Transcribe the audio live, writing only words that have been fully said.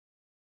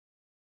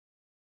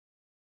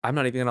I'm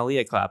not even going to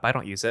Leah clap. I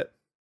don't use it.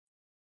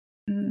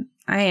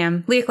 I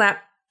am. Leah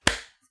clap.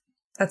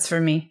 That's for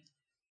me.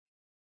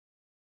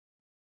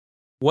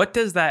 What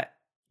does that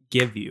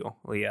give you,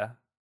 Leah?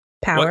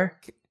 Power.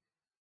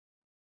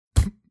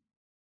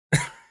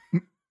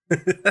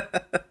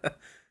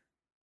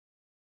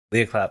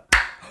 Leah clap.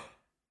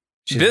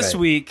 This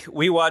week,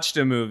 we watched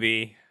a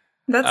movie.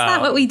 That's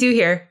not what we do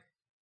here.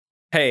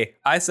 Hey,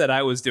 I said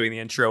I was doing the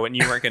intro and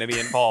you weren't going to be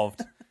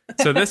involved.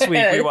 So this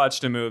week, we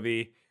watched a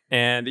movie,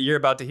 and you're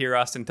about to hear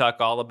Austin talk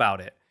all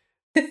about it.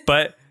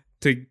 But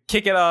to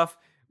kick it off,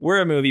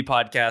 we're a movie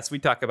podcast. We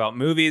talk about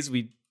movies,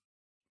 we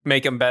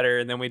make them better,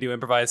 and then we do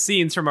improvised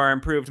scenes from our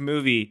improved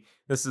movie.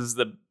 This is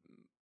the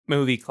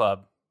movie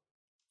club.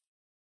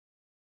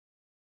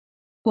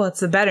 Well,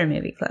 it's the Better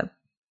Movie Club.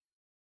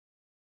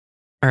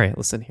 All right,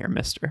 listen here,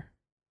 mister.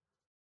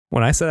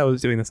 When I said I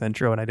was doing this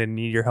intro and I didn't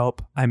need your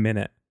help, I meant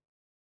it.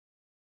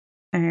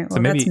 All right, well,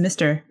 So maybe, that's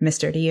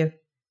Mr. to you.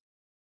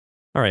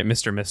 All right,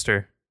 Mister.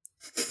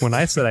 When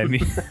I said I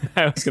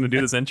was going to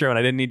do this intro and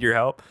I didn't need your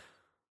help,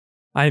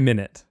 I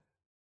meant it.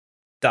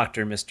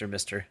 Dr.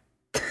 Mister.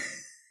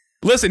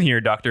 Listen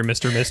here, Dr.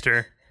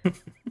 Mister.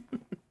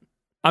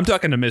 I'm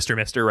talking to Mister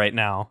right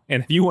now.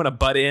 And if you want to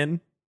butt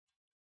in,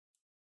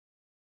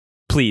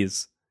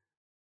 please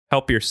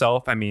help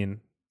yourself. I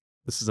mean,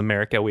 this is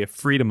America. We have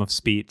freedom of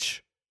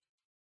speech.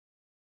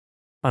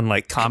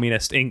 Unlike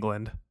communist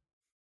England.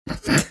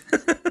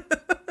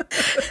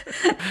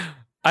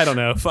 I don't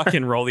know.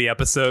 Fucking roll the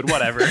episode.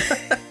 Whatever.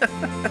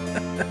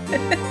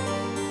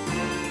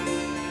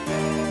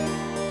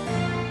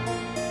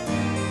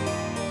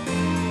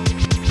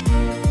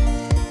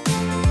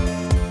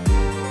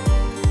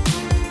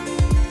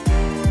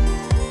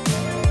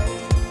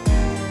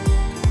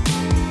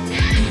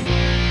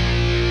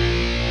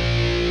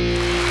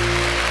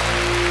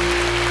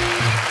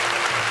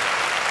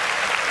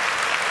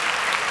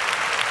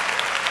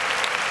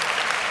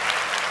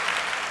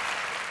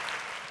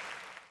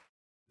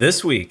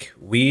 This week,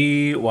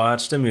 we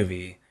watched a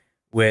movie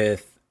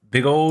with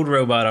big old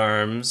robot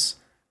arms,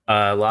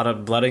 a lot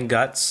of blood and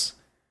guts,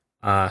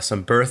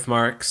 some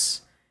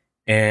birthmarks,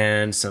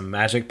 and some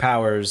magic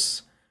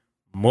powers.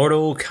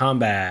 Mortal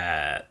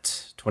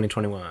Kombat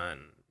 2021.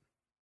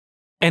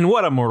 And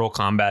what a Mortal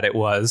Kombat it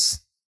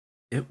was.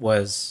 It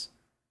was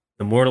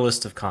the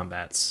mortalist of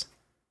combats.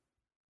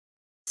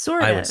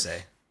 Sort of. I would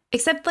say.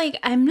 Except,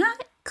 I'm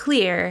not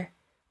clear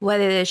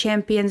whether the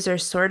champions are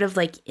sort of,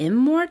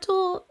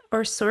 immortal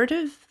or sort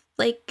of,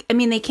 they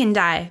can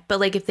die.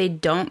 But, if they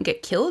don't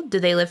get killed, do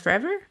they live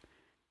forever?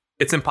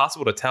 It's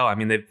impossible to tell. I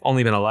mean, they've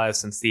only been alive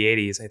since the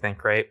 80s, I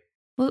think, right?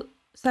 Well,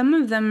 some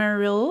of them are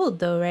real old,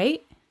 though,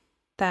 right?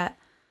 That,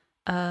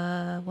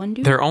 one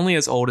dude? They're only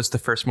as old as the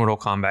first Mortal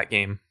Kombat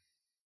game.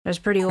 That's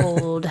pretty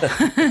old.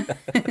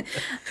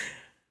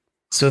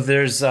 So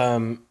there's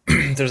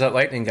that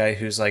lightning guy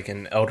who's like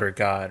an elder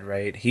god,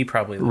 right? He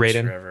probably lives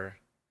Raiden. forever.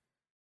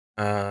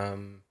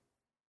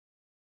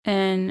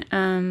 And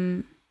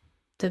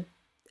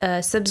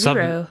the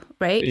Sub-Zero,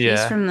 right? Yeah.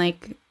 He's from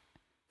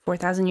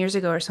 4,000 years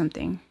ago or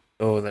something.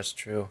 Oh, that's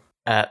true.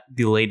 At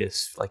the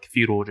latest,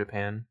 feudal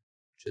Japan,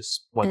 which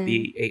is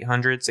the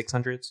 800s,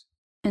 600s?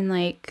 And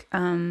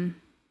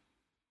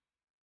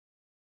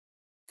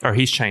Or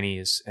he's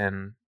Chinese,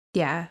 and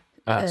yeah,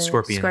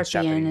 Scorpion is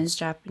Japanese. is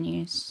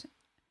Japanese.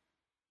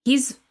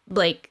 He's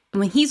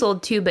he's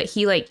old too, but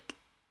he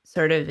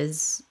sort of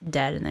is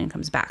dead and then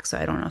comes back. So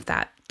I don't know if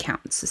that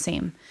counts the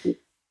same.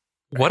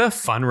 What a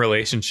fun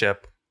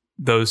relationship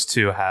those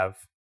two have,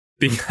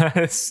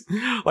 because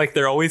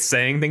they're always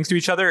saying things to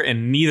each other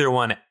and neither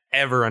one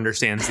ever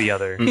understands the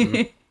other.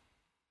 Mm-hmm.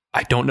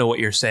 I don't know what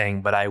you're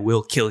saying, but I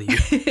will kill you.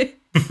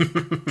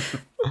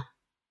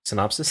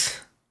 Synopsis?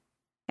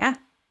 Yeah.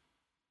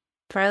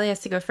 Farley has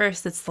to go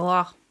first. It's the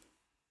law.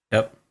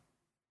 Yep.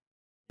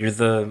 You're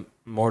the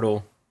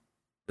mortal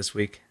this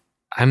week.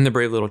 I'm the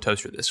brave little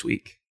toaster this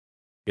week.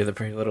 You're the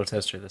pretty little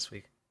toaster this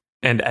week.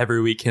 And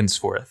every week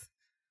henceforth.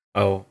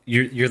 Oh,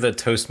 you're the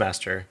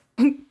toastmaster.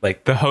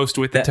 The host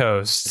with the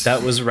toast.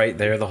 That was right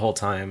there the whole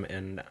time,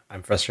 and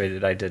I'm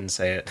frustrated I didn't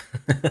say it.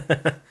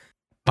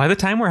 By the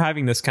time we're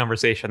having this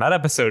conversation, that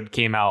episode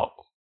came out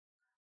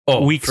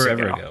weeks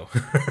forever ago.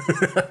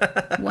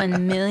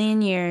 1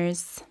 million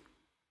years.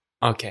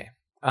 Okay.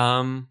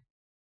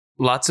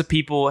 Lots of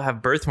people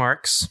have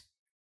birthmarks.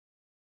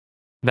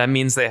 That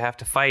means they have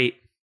to fight.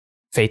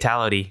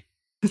 Fatality.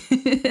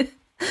 It's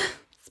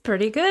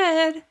pretty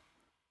good.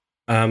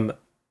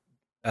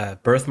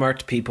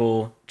 Birthmarked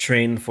people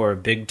train for a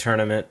big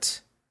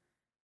tournament.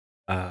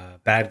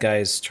 Bad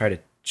guys try to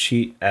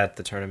cheat at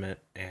the tournament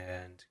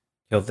and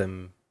kill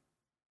them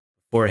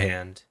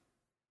beforehand.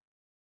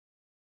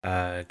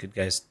 Good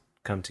guys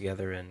come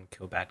together and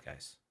kill bad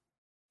guys.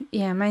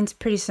 Yeah, mine's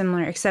pretty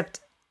similar, except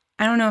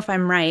I don't know if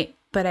I'm right,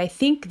 but I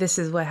think this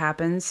is what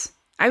happens.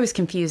 I was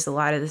confused a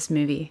lot of this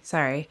movie.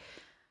 Sorry.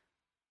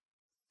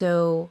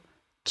 So,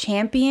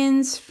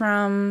 champions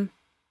from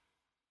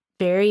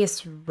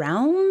various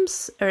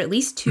realms, or at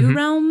least two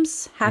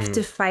realms, have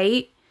to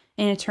fight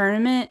in a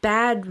tournament.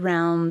 Bad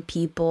realm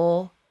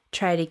people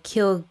try to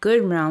kill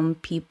good realm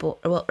people,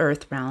 well,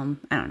 Earth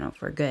realm, I don't know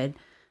if we're good,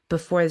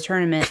 before the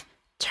tournament.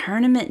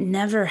 Tournament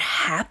never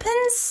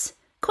happens?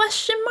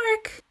 Question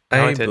mark.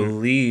 No, I it didn't.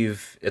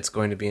 believe it's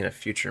going to be in a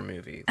future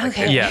movie. Like,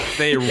 Okay. Yeah,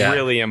 they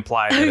really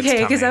implied that Okay,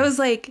 it's because I coming. was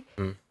like,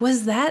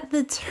 was that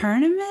the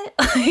tournament?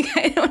 Like,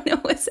 I don't know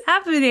what's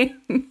happening.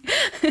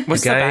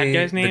 What's the guy- bad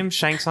guy's name?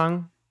 Shang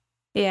Tsung?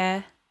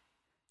 Yeah.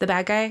 The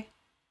bad guy?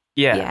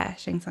 Yeah. Yeah,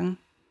 Shang Tsung.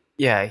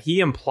 Yeah, he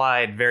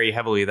implied very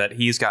heavily that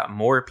he's got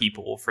more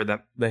people for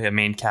the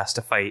main cast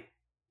to fight.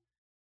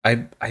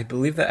 I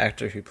believe the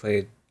actor who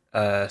played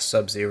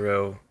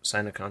Sub-Zero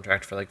signed a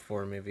contract for like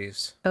 4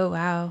 movies. Oh,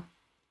 wow.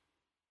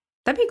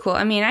 That'd be cool.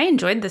 I mean, I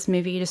enjoyed this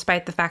movie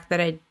despite the fact that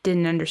I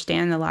didn't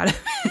understand a lot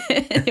of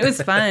it. It was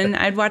fun.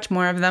 I'd watch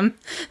more of them.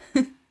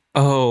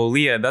 Oh,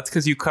 Leah, that's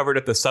because you covered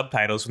up the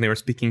subtitles when they were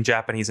speaking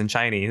Japanese and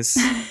Chinese.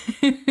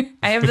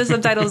 I have the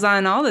subtitles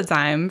on all the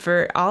time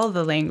for all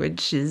the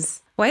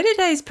languages. Why did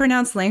I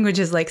pronounce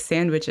languages like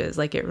sandwiches,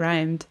 like it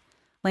rhymed?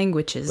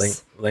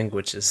 Languages.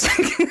 Languages.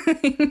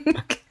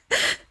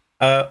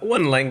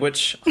 One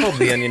language. Hold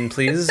the onion,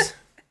 please.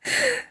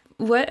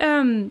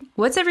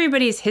 What's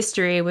everybody's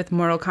history with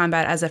Mortal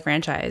Kombat as a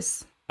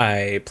franchise?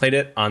 I played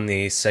it on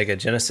the Sega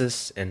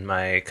Genesis in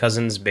my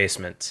cousin's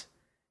basement.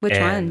 Which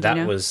and one? Do that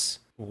you know? was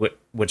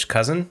which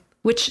cousin?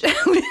 Which?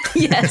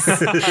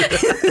 Yes.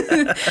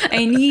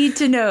 I need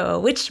to know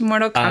which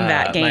Mortal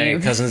Kombat game.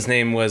 My cousin's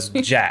name was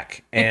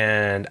Jack,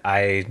 and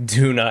I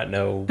do not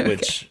know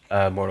which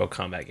Mortal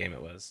Kombat game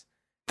it was.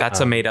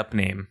 That's a made-up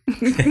name.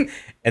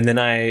 And then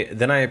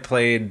I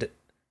played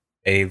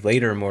a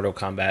later Mortal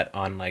Kombat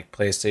on like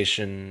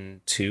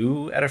PlayStation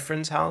 2 at a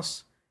friend's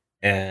house,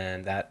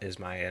 and that is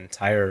my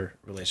entire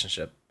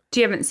relationship.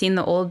 You haven't seen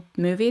the old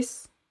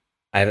movies?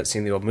 I haven't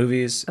seen the old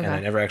movies, and Okay. I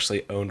never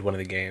actually owned one of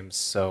the games,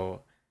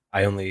 so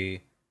I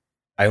only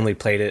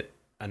played it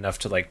enough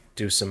to like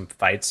do some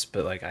fights,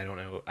 but like I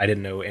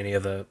didn't know any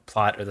of the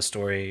plot or the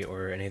story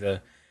or any of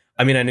the.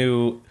 I mean, I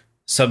knew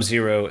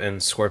Sub-Zero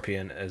and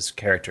Scorpion as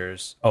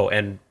characters. Oh,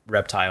 and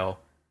Reptile.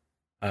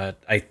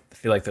 I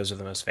feel like those are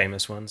the most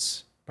famous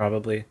ones,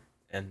 probably.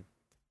 And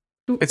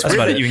It's That's weird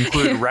about that it. you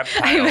include I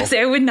Reptile. would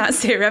say I would not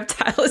say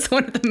Reptile is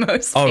one of the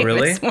most Oh, famous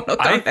really? Mortal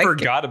I Kombat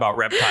forgot about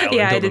Reptile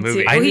Yeah, I until the did too.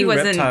 movie. Well, he knew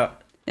wasn't Reptile.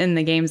 in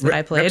the games that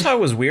I played. Reptile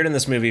was weird in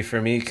this movie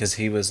for me because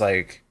he was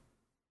like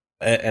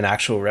an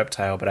actual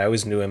reptile, but I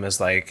always knew him as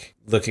like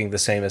looking the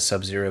same as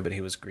Sub-Zero, but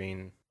he was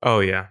green. Oh,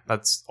 yeah.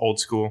 That's old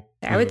school.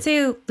 I would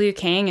say Liu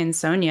Kang and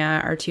Sonya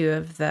are two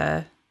of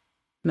the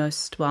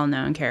most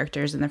well-known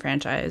characters in the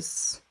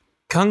franchise.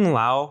 Kung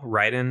Lao,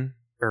 Raiden,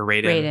 or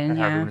Raiden, Raiden, or however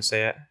yeah. you want to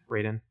say it,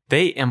 Raiden.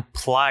 They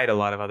implied a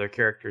lot of other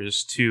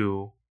characters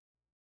too,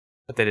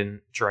 but they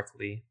didn't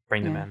directly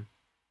bring them Yeah. in,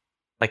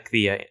 like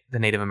the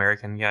Native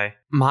American guy.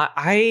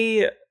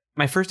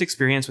 My first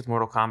experience with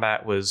Mortal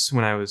Kombat was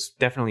when I was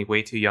definitely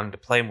way too young to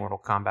play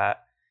Mortal Kombat,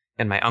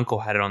 and my uncle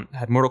had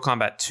Mortal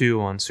Kombat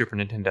 2 on Super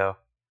Nintendo,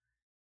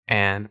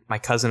 and my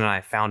cousin and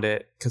I found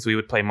it because we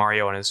would play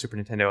Mario on his Super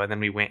Nintendo, and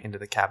then we went into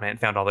the cabinet and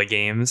found all the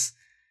games,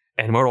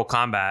 and Mortal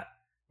Kombat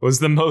was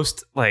the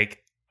most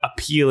like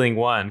appealing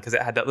one because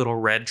it had that little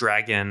red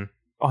dragon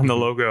on the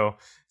logo.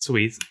 So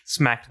we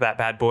smacked that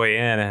bad boy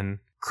in and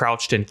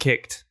crouched and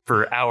kicked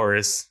for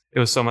hours. It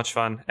was so much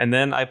fun. And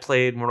then I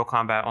played Mortal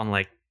Kombat on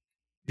like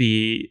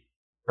the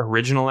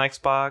original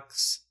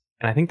Xbox,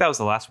 and I think that was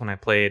the last one I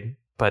played.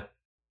 But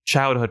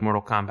childhood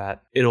Mortal Kombat,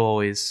 it'll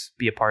always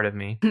be a part of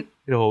me.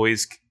 It'll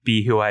always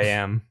be who I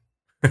am.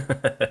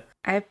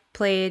 I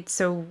played,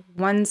 so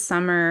one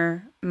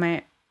summer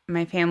my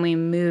family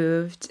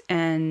moved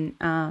and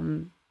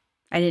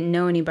I didn't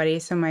know anybody,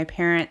 so my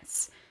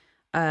parents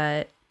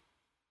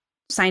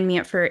signed me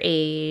up for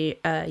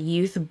a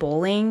youth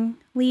bowling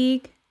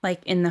league,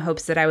 like in the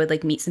hopes that I would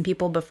like meet some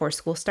people before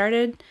school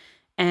started.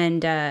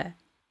 And I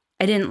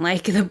didn't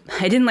like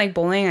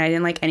bowling. I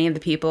didn't like any of the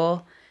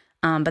people.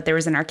 But there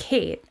was an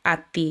arcade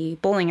at the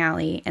bowling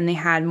alley, and they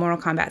had Mortal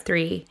Kombat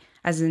 3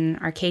 as an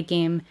arcade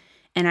game.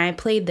 And I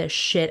played the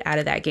shit out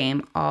of that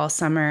game all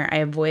summer. I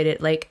avoided,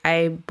 like,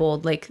 I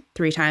bowled like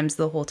 3 times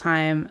the whole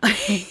time.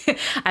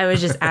 I was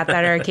just at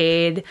that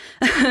arcade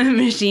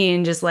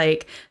machine, just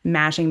like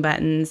mashing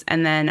buttons.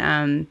 And then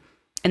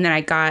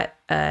I got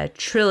a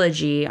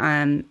trilogy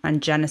on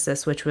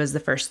Genesis, which was the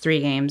first 3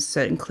 games.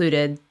 So it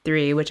included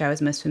 3, which I was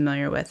most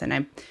familiar with. And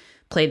I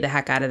played the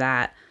heck out of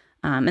that.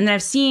 And then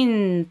I've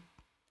seen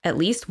at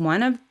least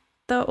one of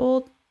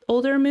the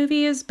older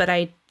movies, but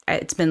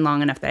it's been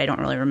long enough that I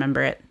don't really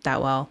remember it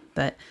that well.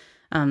 But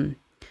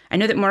I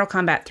know that Mortal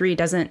Kombat 3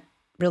 doesn't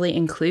really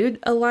include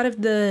a lot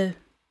of the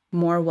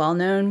more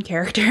well-known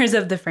characters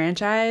of the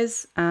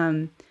franchise.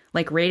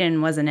 Like Raiden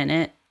wasn't in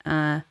it.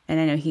 And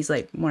I know he's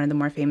like one of the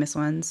more famous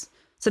ones.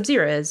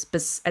 Sub-Zero is,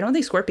 but I don't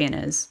think Scorpion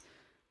is.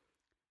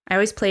 I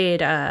always played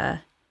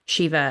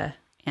Shiva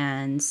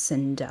and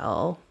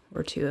Sindel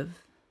were 2 of...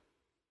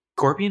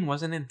 Scorpion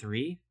wasn't in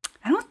 3?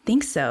 I don't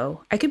think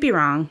so. I could be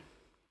wrong.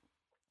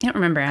 I don't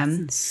remember That's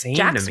him. insane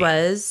Jax to me.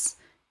 was,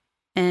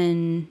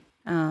 and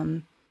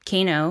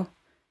Kano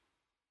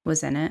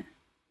was in it.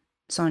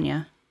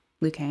 Sonya.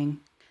 Liu Kang.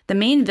 The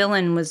main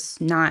villain was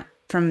not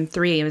from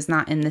 3. It was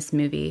not in this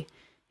movie.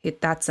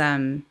 That's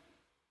I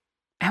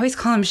always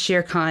call him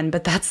Shere Khan,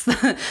 but that's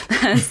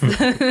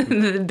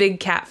the big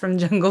cat from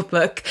Jungle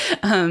Book.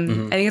 I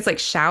think it's like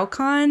Shao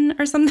Kahn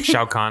or something.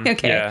 Shao Kahn.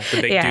 Okay. Yeah,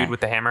 the big dude with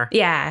the hammer.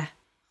 Yeah.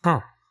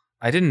 Huh.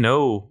 I didn't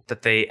know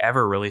that they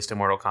ever released a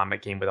Mortal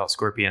Kombat game without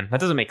Scorpion.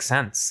 That doesn't make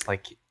sense.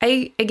 Like,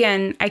 I could be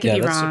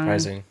that's wrong.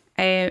 surprising.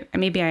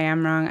 Maybe I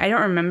am wrong. I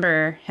don't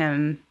remember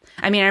him.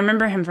 I mean, I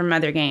remember him from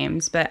other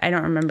games, but I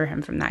don't remember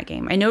him from that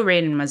game. I know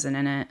Raiden wasn't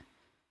in it.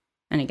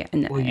 And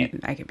again,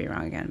 I could be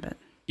wrong again, but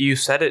you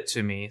said it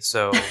to me,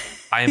 so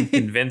I am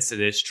convinced it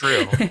is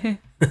true.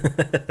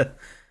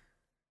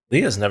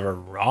 Leah's never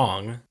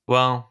wrong.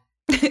 Well,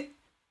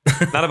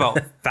 not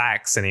about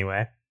facts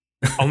anyway.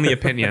 Only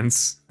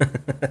opinions.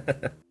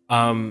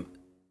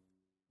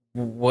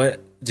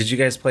 What did you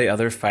guys play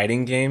other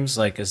fighting games?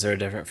 Like, is there a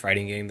different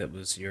fighting game that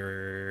was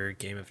your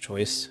game of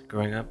choice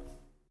growing up?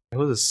 It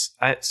was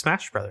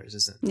Smash Brothers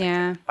isn't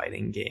yeah. a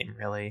fighting game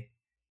really,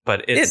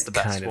 but it's the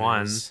best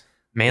one.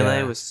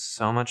 Melee was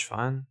so much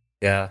fun.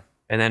 Yeah.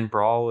 And then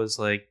Brawl was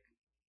like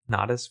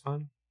not as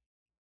fun.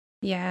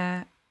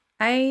 Yeah.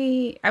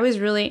 I was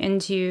really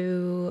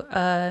into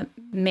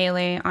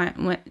Melee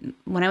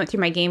when I went through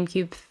my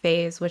GameCube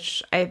phase,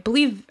 which I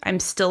believe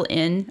I'm still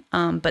in,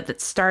 but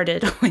that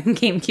started when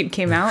GameCube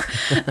came out.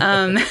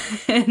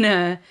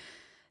 And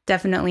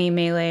definitely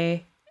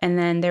Melee. And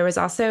then there was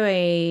also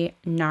a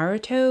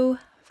Naruto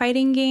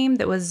fighting game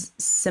that was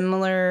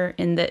similar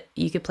in that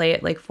you could play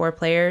it like 4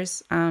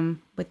 players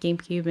with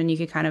GameCube, and you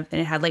could and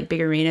it had like big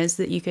arenas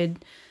that you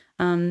could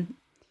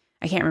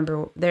I can't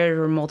remember. There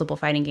were multiple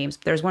fighting games,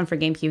 but there was one for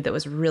GameCube that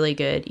was really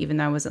good, even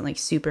though I wasn't like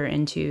super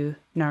into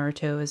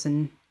Naruto as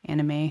an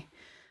anime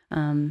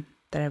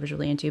that I was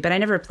really into. But I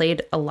never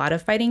played a lot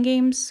of fighting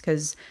games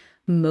because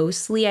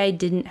mostly I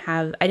didn't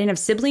have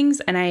siblings,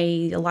 and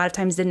I a lot of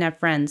times didn't have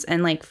friends.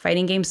 And like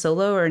fighting games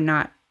solo are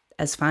not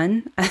as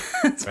fun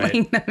as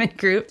playing them in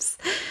groups.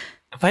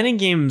 Fighting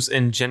games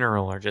in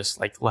general are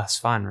just like less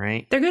fun,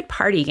 right? They're good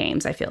party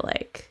games, I feel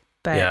like.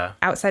 But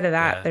outside of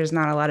that, there's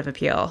not a lot of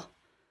appeal.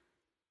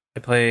 I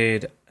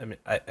played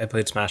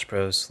Smash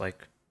Bros.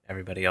 Like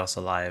everybody else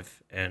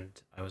alive, and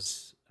I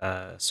was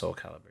a Soul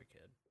Calibur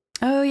kid.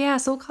 Oh yeah,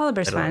 Soul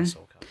Calibur's fun.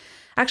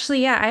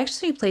 Actually, I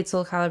actually played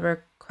Soul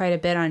Calibur quite a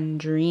bit on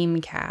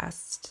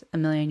Dreamcast a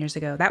million years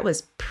ago. That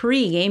was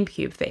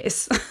pre-GameCube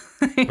phase.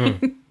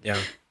 Yeah.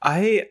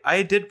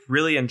 I did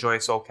really enjoy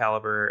Soul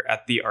Calibur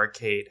at the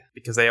arcade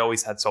because they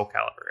always had Soul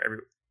Calibur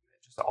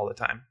just all the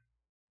time.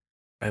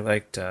 I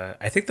liked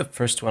I think the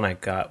first one I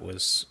got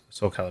was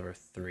Soul Calibur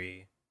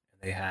 3.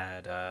 They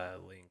had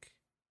Link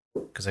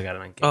because I got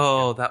it on GameCube.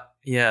 Oh,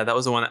 that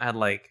was the one that had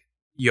like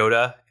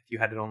Yoda. If you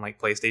had it on like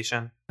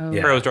PlayStation, or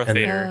it was Darth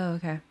Vader. Oh,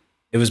 okay.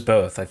 It was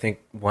both. I think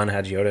one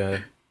had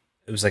Yoda.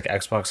 It was like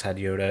Xbox had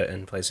Yoda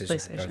and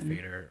PlayStation had Darth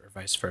Vader, or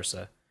vice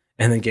versa.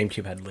 And then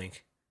GameCube had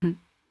Link.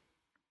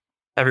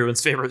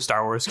 Everyone's favorite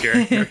Star Wars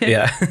character.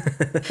 Yeah.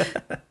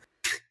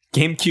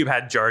 GameCube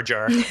had Jar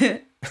Jar.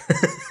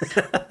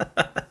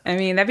 I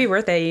mean, that'd be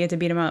worth it. You get to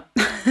beat him up.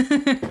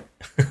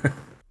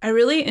 I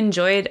really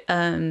enjoyed,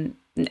 and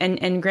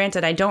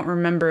granted, I don't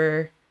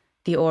remember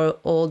the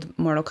old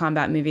Mortal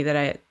Kombat movie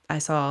that I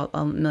saw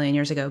a million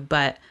years ago,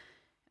 but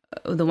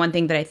the one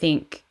thing that I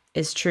think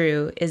is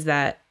true is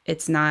that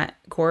it's not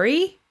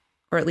gory,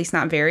 or at least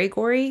not very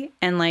gory.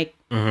 And like,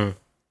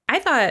 I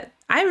thought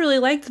I really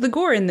liked the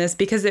gore in this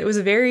because it was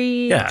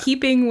very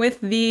keeping with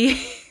the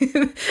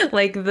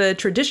like the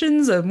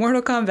traditions of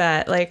Mortal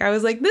Kombat. Like I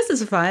was like, this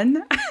is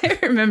fun. I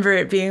remember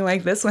it being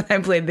like this when I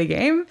played the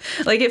game.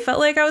 Like it felt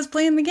like I was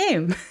playing the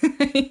game.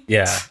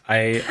 Yeah,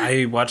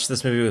 I watched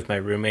this movie with my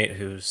roommate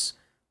who's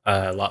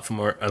a lot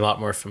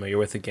more familiar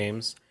with the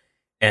games,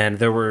 and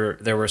there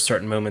were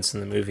certain moments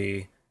in the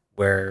movie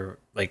where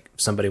like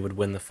somebody would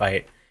win the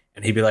fight,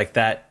 and he'd be like,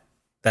 that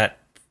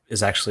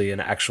is actually an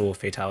actual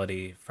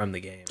fatality from the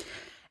game,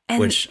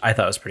 which I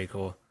thought was pretty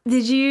cool.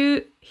 Did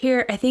you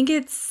hear? I think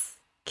it's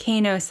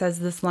Kano says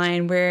this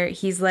line where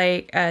he's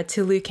like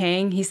to Liu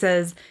Kang. He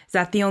says, "Is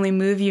that the only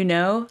move you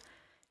know?"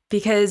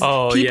 Because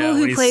people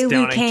who play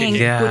Liu Kang would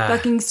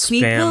fucking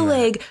sweep the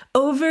leg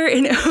over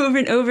and over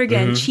and over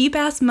again. Cheap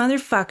ass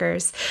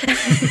motherfuckers.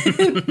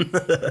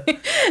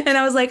 And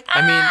I was like,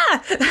 I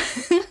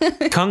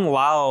mean, Kung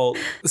Lao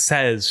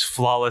says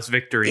flawless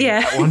victory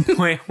at one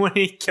point when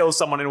he kills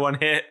someone in one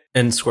hit.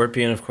 And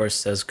Scorpion, of course,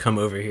 says, "Come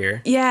over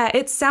here." Yeah,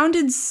 it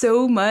sounded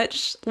so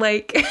much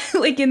like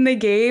in the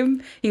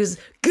game. He was,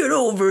 "Get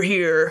over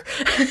here."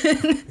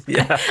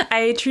 Yeah.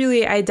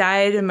 I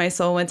died and my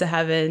soul went to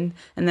heaven,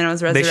 and then I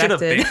was resurrected. They should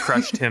have big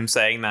crushed him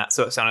saying that,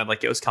 so it sounded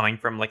like it was coming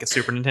from like a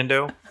Super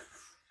Nintendo.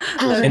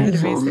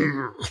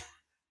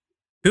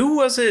 Who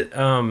was it?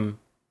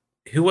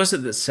 Who was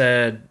it that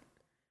said?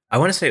 I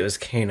want to say it was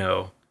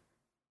Kano,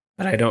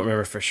 but I don't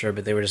remember for sure.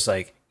 But they were just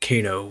like,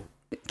 Kano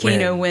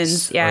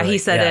wins. Yeah, like, he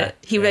said it.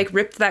 He like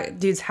ripped that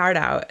dude's heart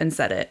out and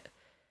said it.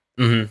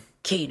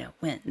 Kano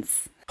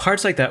wins.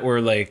 Parts like that were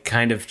like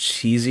kind of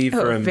cheesy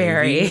for a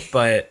movie,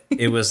 but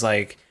it was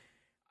like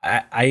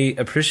I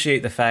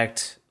appreciate the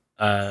fact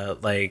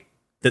like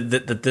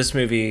that this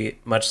movie,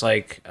 much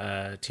like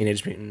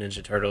Teenage Mutant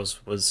Ninja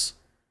Turtles, was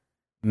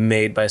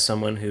made by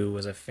someone who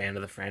was a fan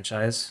of the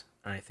franchise.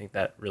 And I think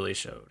that really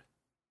showed.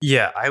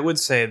 Yeah, I would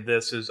say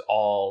this is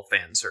all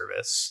fan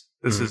service.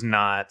 This is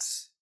not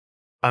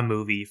a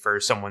movie for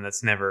someone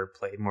that's never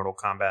played Mortal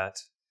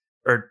Kombat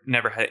or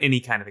never had any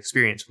kind of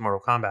experience with Mortal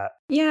Kombat.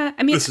 Yeah,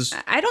 I mean,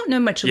 I don't know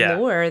much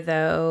lore,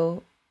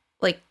 though.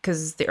 Like,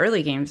 because the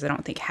early games, I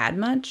don't think had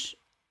much.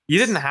 You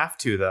didn't have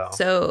to, though.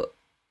 So,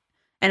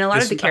 and a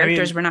lot of the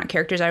characters were not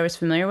characters I was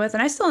familiar with,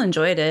 and I still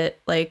enjoyed it.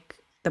 Like,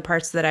 the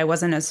parts that I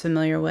wasn't as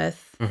familiar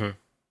with. Mm-hmm.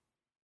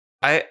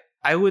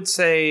 I would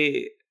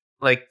say,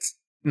 like,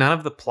 none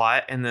of the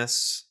plot in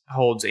this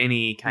holds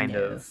any kind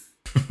of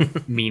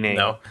meaning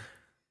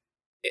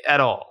at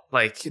all.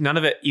 Like, none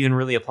of it even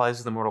really applies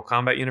to the Mortal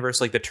Kombat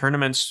universe. Like, the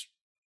tournament's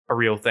a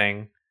real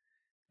thing,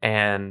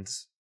 and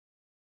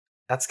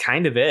that's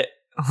kind of it.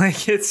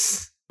 Like,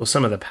 it's... Well,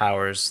 some of the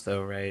powers,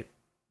 though, right?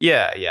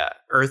 Yeah.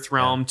 Earth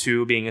Realm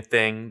 2 being a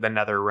thing, the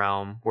Nether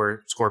Realm,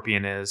 where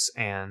Scorpion is,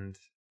 and,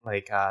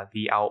 like,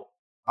 the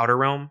Outer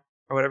Realm,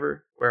 or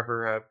whatever,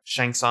 wherever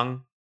Shang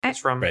Tsung is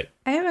from. Right.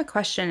 I have a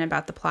question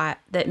about the plot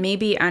that may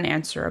be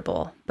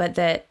unanswerable, but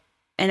that,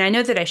 and I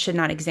know that I should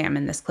not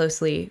examine this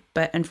closely,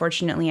 but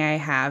unfortunately I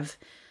have.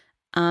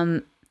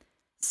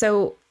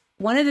 So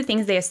one of the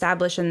things they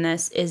establish in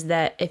this is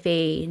that if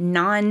a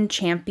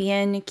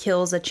non-champion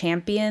kills a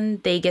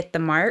champion, they get the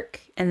mark,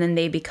 and then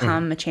they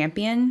become a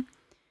champion.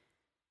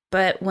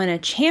 But when a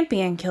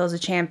champion kills a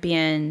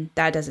champion,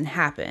 that doesn't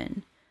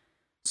happen.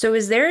 So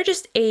is there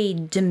just a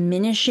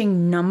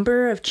diminishing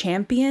number of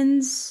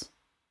champions?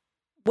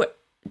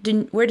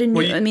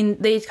 I mean,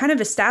 they kind of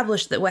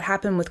established that what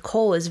happened with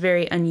Cole is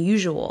very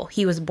unusual.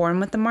 He was born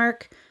with the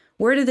mark.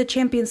 Where did the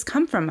champions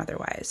come from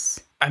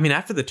otherwise? I mean,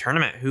 after the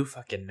tournament, who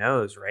fucking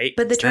knows, right?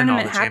 But the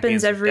tournament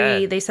happens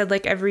they said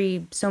like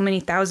every so many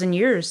thousand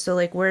years. So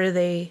like, where do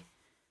they?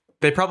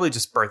 They probably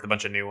just birth a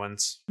bunch of new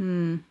ones.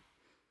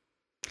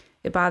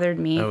 It bothered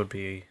me. That would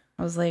be,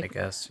 I was like, I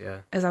guess, yeah.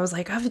 As I was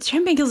like, oh, if a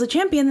champion kills a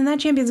champion, then that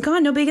champion's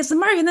gone. Nobody gets the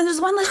mark, and then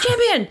there's one less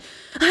champion.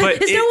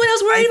 Is no one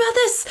else worried about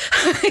this?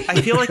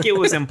 I feel like it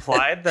was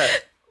implied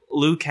that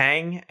Liu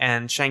Kang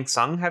and Shang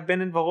Tsung have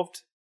been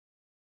involved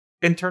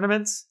in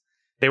tournaments.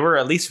 They were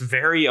at least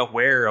very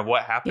aware of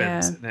what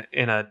happens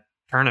in a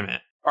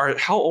tournament. Or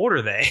how old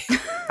are they?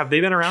 Have they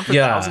been around for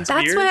thousands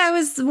of years? That's why I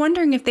was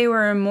wondering if they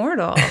were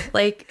immortal.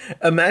 Like,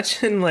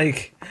 imagine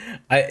like,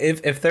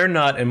 if they're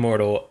not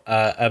immortal,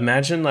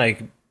 imagine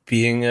like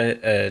being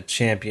a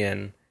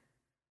champion,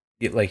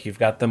 like you've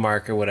got the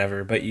mark or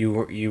whatever, but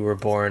you were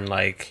born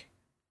like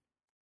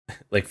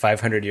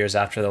 500 years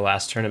after the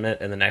last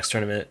tournament, and the next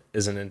tournament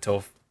isn't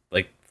until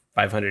like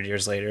 500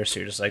 years later. So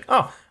you're just like,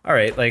 oh, all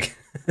right, like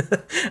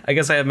I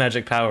guess I have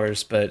magic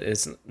powers, but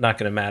it's not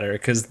going to matter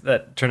because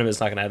that tournament's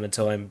not going to happen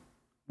until I'm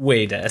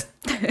way dead.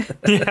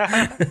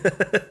 Yeah.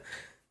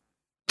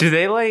 Do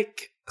they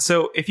like,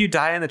 so if you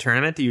die in the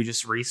tournament, do you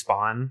just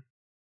respawn?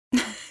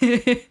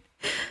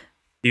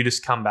 You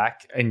just come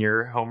back in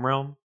your home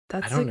realm?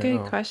 That's a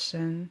good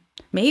question.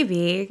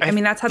 Maybe. I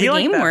mean, that's how the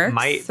game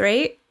works,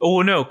 right?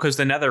 Oh, no, because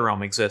the Nether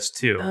Realm exists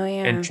too. Oh,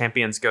 yeah. And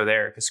champions go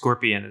there because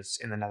Scorpion is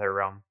in the Nether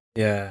Realm.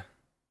 Yeah.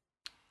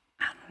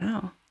 I don't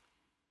know.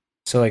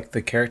 So, like,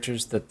 the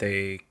characters that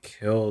they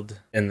killed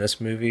in this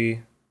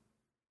movie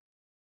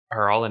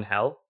are all in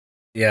hell?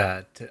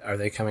 Yeah. Are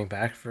they coming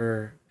back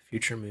for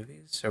future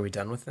movies? Are we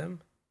done with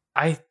them?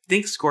 I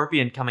think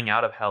Scorpion coming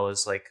out of hell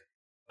is, like,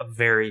 a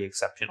very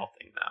exceptional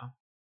thing, though.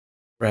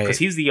 Right. Because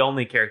he's the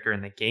only character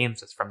in the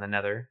games that's from the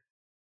Nether.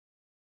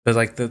 But,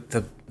 like,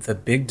 the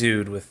big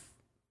dude with,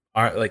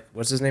 like,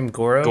 what's his name?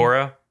 Goro?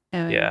 Goro?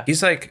 Oh, yeah.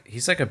 He's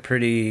like a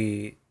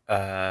pretty...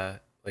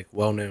 like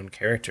well-known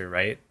character,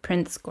 right?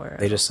 Prince Goro.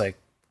 They just like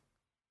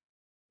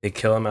they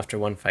kill him after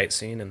one fight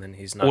scene, and then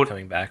he's not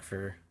coming back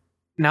for.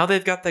 Now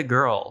they've got the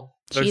girl.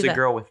 There's a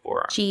girl with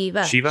forearms.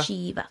 Shiva.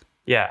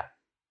 Yeah.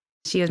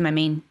 She was my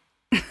main.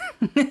 I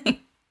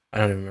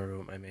don't even remember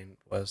what my main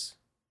was.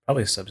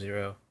 Probably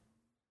Sub-Zero.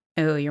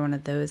 Oh, you're one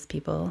of those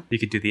people. You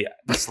could do the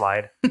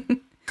slide.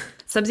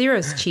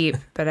 Sub-Zero's cheap,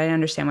 but I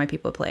understand why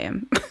people play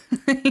him.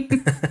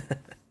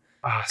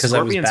 Because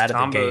I was bad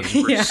at the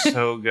game. Were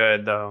so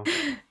good, though.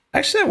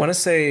 Actually, I want to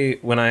say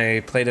when I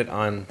played it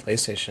on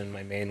PlayStation,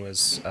 my main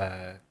was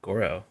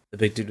Goro. The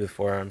big dude with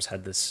forearms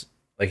had this,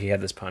 like he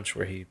had this punch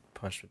where he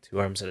punched with two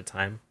arms at a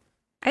time.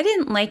 I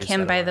didn't like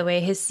him, by the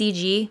way. His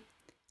CG,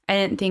 I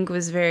didn't think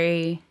was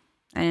very.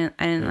 I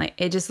didn't like.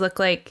 It just looked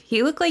like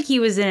he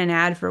was in an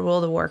ad for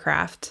World of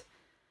Warcraft.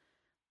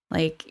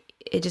 Like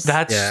it just.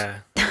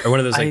 Or one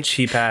of those like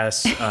cheap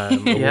ass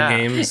mobile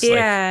games.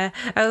 Yeah,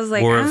 like I was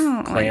like, War of I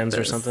don't Clans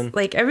like or something.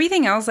 Like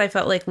everything else, I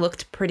felt like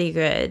looked pretty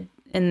good.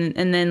 And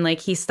then like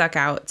he stuck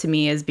out to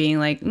me as being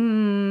like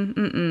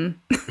Maybe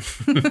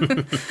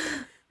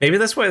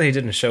that's why they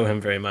didn't show him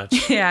very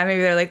much. Yeah,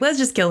 maybe they're like, let's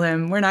just kill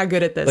him. We're not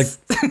good at this.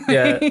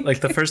 Like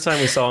the first time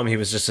we saw him, he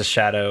was just a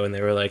shadow, and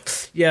they were like,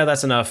 yeah,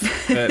 that's enough.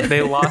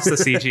 They lost the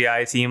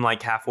CGI team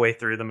like halfway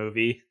through the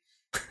movie.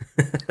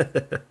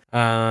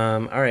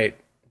 All right.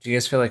 Do you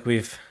guys feel like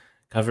we've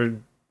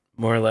covered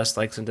more or less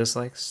likes and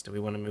dislikes? Do we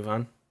want to move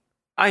on?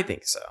 I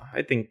think so.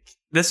 I think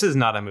this is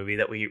not a movie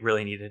that we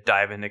really need to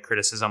dive into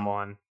criticism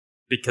on,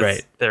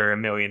 because there are a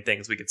million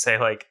things we could say,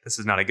 like, this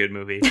is not a good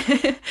movie.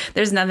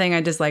 There's nothing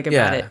I dislike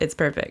about it. It's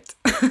perfect.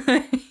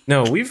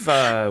 No, we've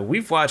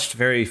watched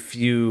very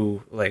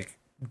few like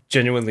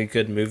genuinely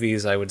good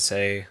movies, I would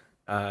say,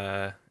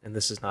 and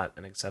this is not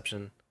an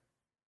exception.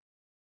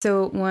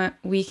 So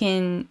we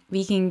can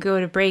go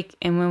to break,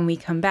 and when we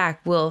come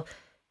back, we'll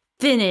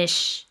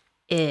finish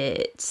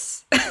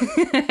it.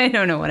 I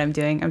don't know what I'm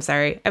doing. I'm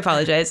sorry. I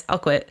apologize. I'll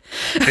quit.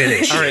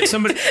 Finish. All right,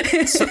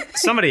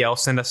 somebody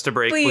else send us to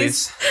break,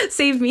 please.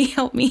 Save me.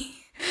 Help me.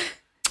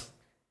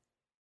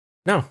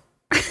 No.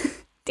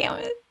 Damn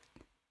it.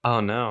 Oh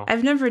no.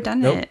 I've never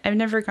done it. I've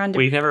never gone to.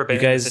 We've never been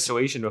in this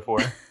situation before.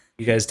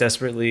 You guys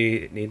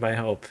desperately need my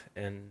help,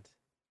 and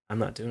I'm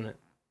not doing it.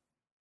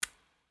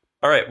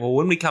 All right. Well,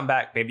 when we come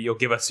back, maybe you'll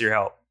give us your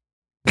help.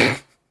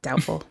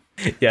 Doubtful.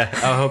 Yeah,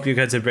 I'll hope you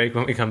guys a break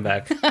when we come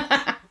back.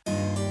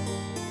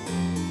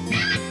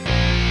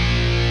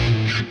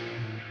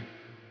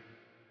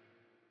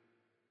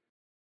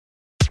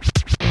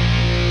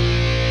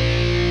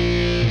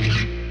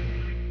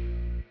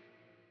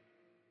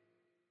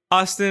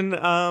 Austin,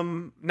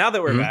 now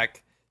that we're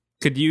back,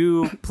 could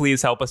you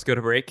please help us go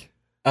to break?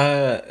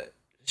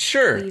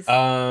 Sure. Please.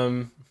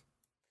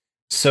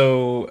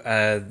 So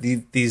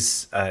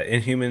these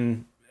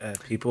inhuman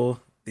people,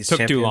 these took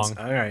champions, too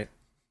long. All right.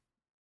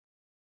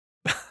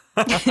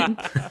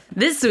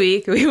 This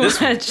week we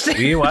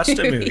watched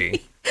a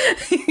movie.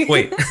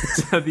 Wait.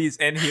 So these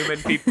inhuman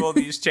people,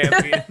 these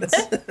champions.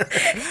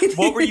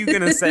 What were you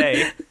gonna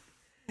say?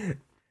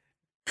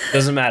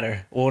 Doesn't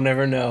matter. We'll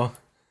never know.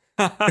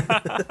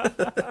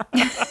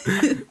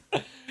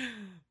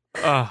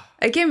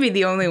 I can't be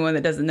the only one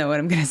that doesn't know what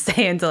I'm going to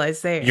say until I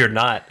say it. You're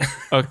not.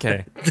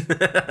 Okay.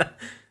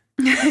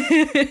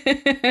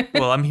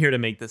 Well, I'm here to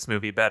make this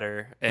movie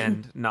better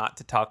and not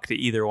to talk to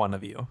either one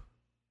of you.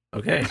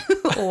 Okay.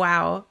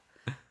 Wow.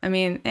 I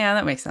mean, yeah,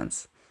 that makes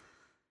sense.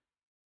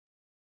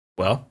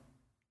 Well.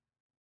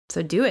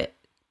 So do it,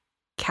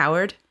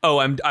 coward. Oh,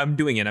 I'm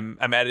doing it. I'm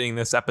editing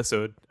this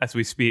episode as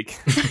we speak.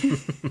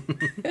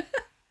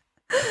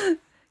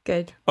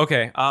 Good.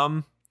 Okay.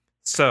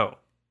 So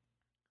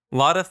a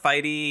lot of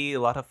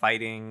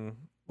fighting.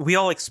 We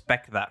all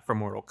expect that from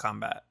Mortal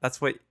Kombat. That's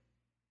what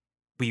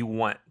we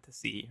want to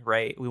see,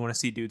 right? We want to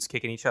see dudes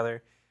kicking each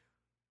other.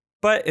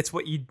 But it's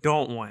what you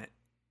don't want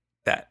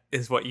that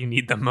is what you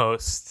need the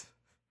most.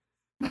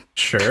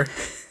 Sure.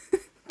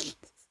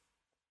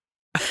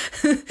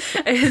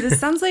 This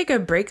sounds like a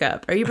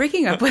breakup. Are you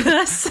breaking up with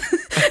us?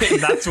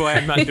 That's why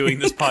I'm not doing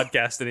this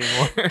podcast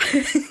anymore.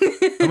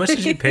 How much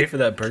did you pay for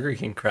that Burger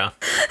King crown?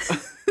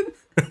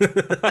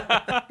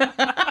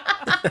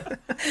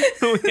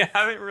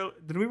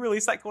 Did we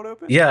release that cold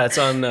open? Yeah, it's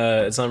on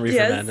Reefer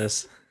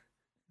Madness.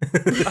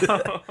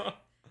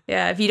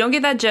 Yeah, if you don't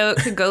get that joke,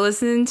 go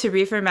listen to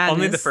Reefer Madness.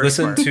 Only the first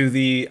Listen part. to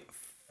the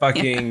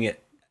fucking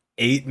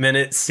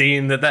 8-minute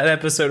scene that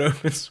episode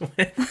opens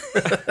with.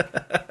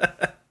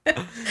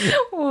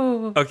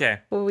 Whoa. Okay.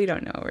 Well, we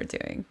don't know what we're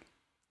doing.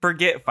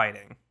 Forget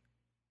fighting.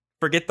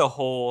 Forget the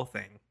whole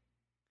thing.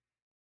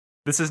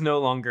 This is no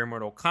longer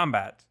Mortal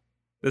Kombat.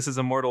 This is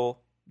a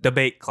Mortal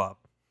Debate Club.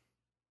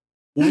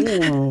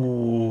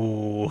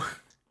 Ooh.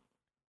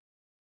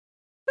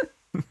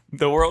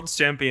 The world's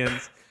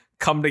champions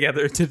come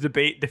together to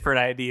debate different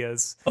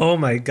ideas. Oh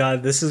my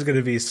god, this is going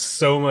to be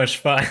so much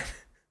fun.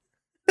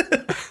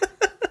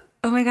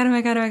 Oh my god! I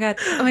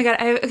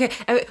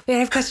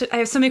have questions. I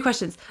have so many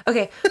questions.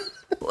 Okay.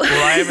 Well,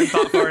 I haven't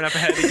thought far enough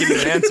ahead to give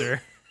you an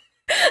answer.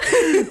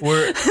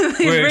 We're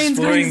brain's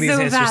exploring going these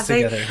so answers fast.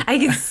 together. I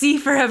can see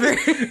forever.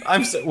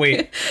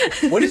 Wait.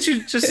 What did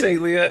you just say,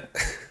 Leah?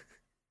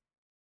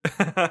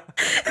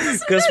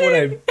 Because what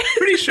I'm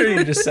pretty sure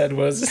you just said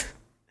was,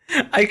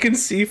 I can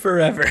see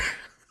forever.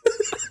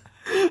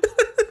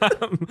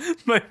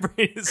 My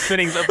brain is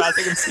spinning so fast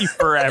I can see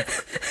forever.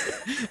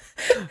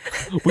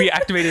 We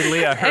activated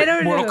Leah.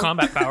 Her Mortal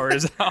Kombat power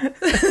is out.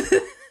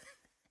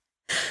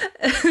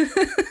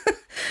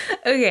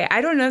 Okay, I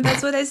don't know if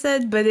that's what I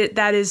said, but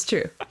that is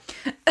true.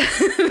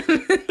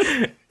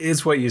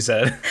 It's what you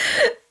said.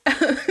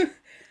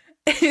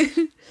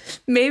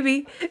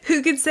 Maybe.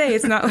 Who could say?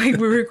 It's not like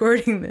we're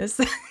recording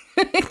this.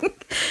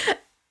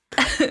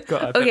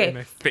 God, okay,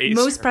 my face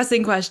most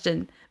pressing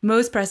question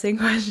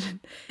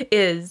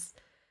is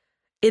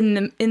in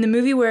the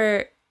movie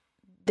where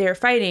they're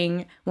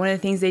fighting, one of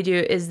the things they do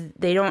is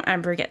they don't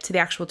ever get to the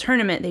actual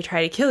tournament. They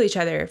try to kill each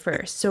other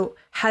first. So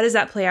how does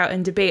that play out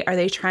in debate? Are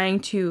they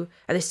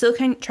still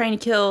trying to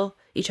kill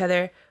each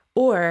other,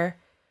 or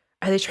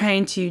are they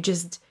trying to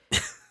just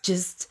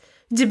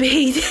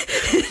debate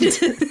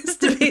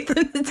just debate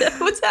them to death?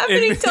 What's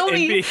happening? Tell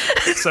me.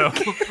 So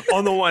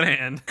on the one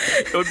hand,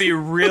 it would be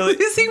really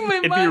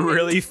it'd be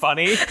really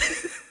funny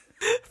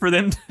for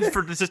them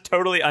to just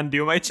totally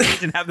undo my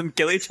change and have them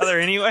kill each other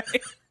anyway.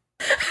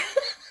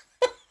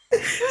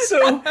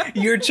 So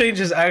your change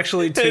is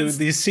actually to It's-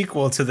 the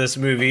sequel to this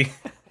movie,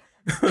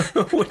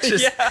 which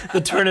is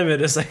the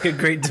tournament is like a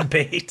great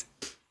debate.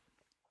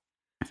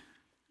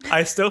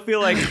 I still feel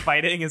like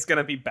fighting is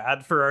gonna be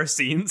bad for our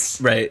scenes.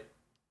 Right.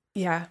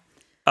 Yeah.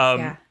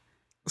 Um,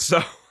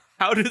 So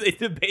how do they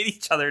debate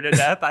each other to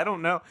death? I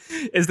don't know.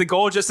 Is the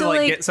goal just to So, like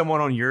like- get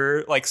someone on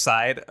your like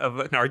side of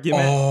an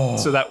argument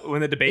so that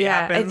when the debate Yeah,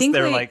 I happens, think,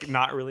 they're like- like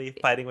not really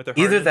fighting with their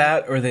Either heart?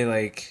 that or they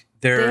like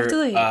They have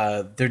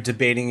to, they're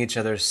debating each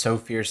other so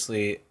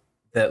fiercely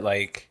that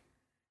like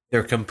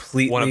they're One of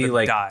completely them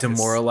like dies.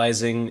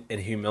 demoralizing and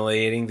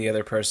humiliating the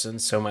other person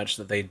so much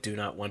that they do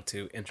not want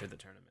to enter the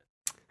tournament.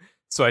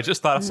 So I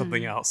just thought of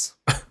something else.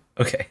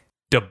 Okay.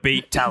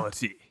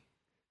 Debatality.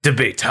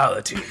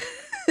 Debatality.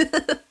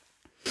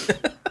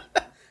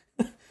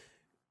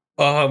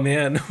 Oh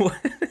man.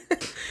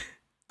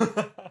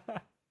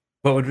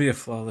 What would be a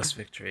flawless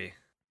victory?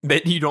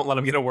 That you don't let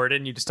them get a word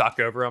in, you just talk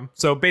over them.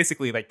 So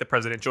basically, like the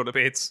presidential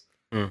debates.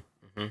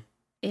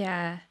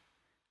 Yeah.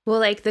 Well,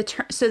 like the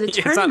It's not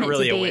tournament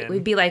really a debate win.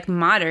 would be like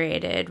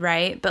moderated,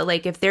 right? But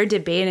like if they're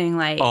debating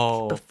like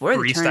Oh, before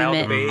the freestyle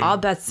tournament, debate. all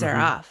bets are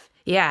off.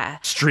 Yeah.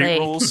 Street Like,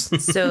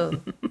 rules.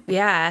 So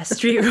yeah,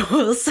 street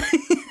rules.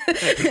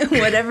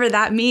 Whatever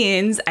that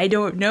means, I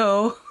don't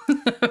know.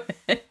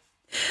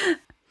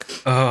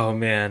 Oh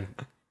man.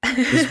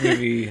 This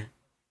movie.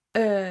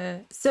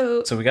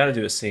 So So we got to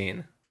do a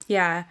scene.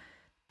 yeah,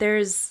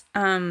 there's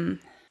a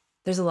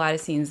lot of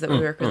scenes that would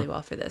work really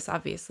well for this,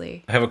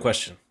 obviously. I have a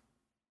question.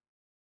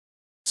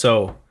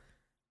 So,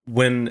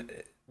 when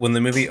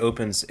the movie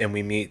opens and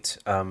we meet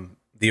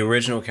the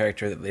original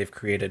character that they've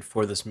created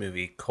for this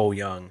movie, Cole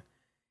Young,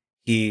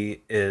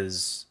 he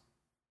is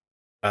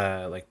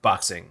like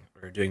boxing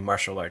or doing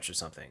martial arts or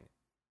something,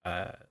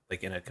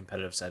 like in a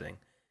competitive setting.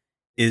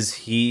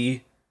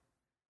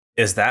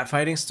 Is that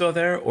fighting still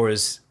there, or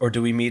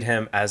do we meet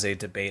him as a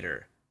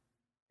debater,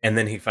 and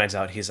then he finds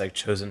out he's like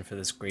chosen for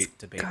this great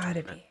debate Gotta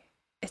tournament? be.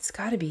 It's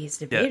gotta be his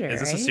Yeah, debater, is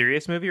this right? a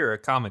serious movie or a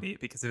comedy?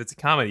 Because if it's a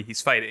comedy,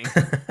 he's fighting.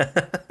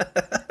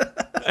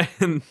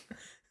 And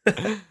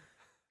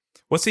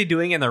what's he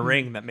doing in the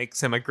ring that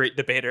makes him a great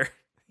debater?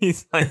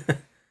 He's like,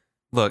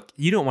 look,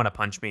 you don't want to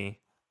punch me.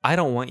 I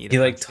don't want you to He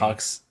like punch me.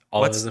 talks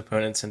all of his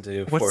opponents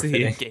into What's the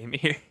forfeiting. end game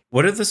here?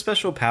 What are the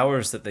special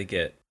powers that they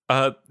get?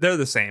 They're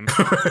the same.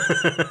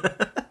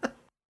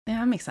 Yeah,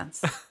 that makes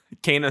sense.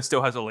 Kano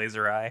still has a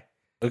laser eye.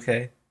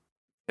 Okay.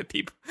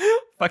 People,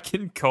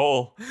 fucking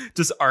Cole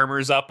just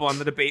armors up on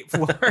the debate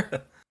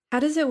floor. How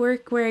does it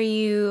work where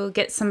you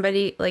get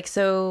somebody like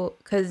so?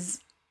 Because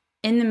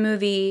in the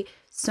movie,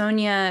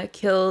 Sonya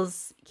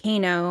kills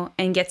Kano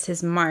and gets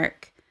his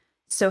mark.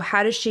 So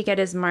how does she get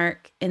his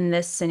mark in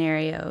this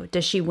scenario?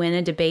 Does she win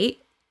a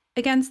debate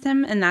against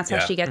him, and that's how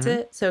Yeah. she gets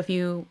it? So if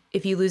you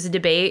lose a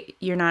debate,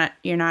 you're not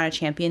a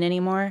champion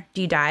anymore.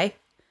 Do you die,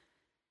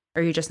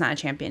 or you're just not a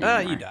champion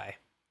anymore? You die.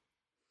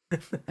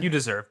 You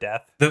deserve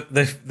death. The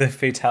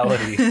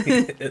fatality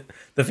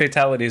the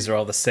fatalities are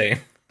all the same.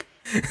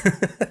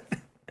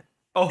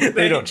 Oh,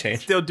 They don't change.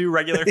 Still do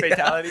regular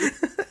fatality.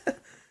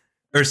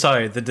 Or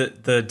sorry,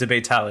 the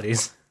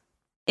debatalities.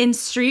 In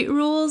street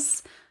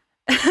rules,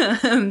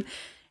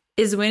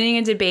 is winning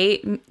a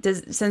debate,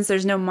 since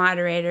there's no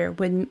moderator,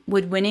 would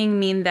winning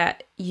mean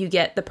that you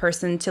get the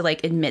person to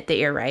like admit that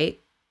you're right?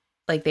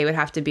 Like they would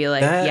have to be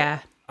like, That- yeah,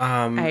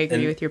 I agree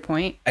and with your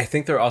point. I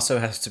think there also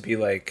has to be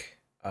like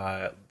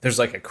there's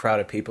like a crowd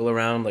of people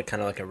around, like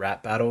kind of like a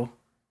rap battle.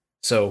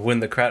 So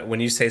when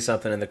you say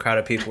something and the crowd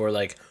of people are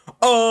like,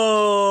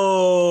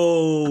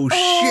 "Oh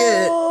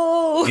shit,"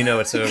 Oh! you know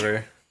it's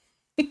over.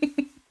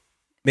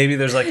 Maybe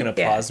there's like an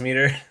applause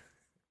meter,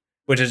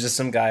 which is just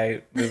some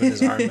guy moving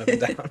his arm up and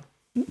down.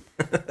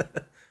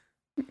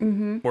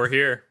 Mm-hmm. We're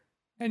here,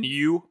 and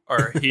you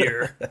are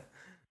here.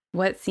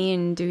 What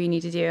scene do we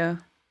need to do?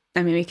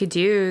 I mean, we could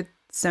do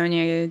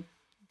Sonya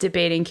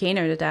debating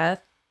Kano to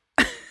death.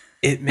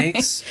 It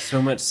makes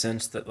so much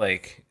sense that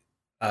like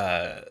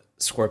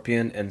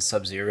Scorpion and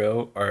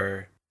Sub-Zero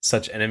are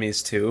such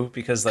enemies too,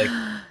 because like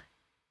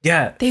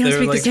yeah, They don't they're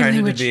speak the like same trying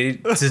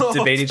language. to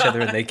debate each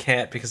other and they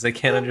can't because they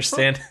can't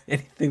understand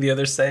anything the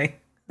other's saying.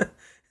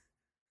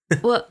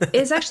 Well,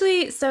 it's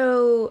actually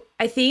so.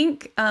 I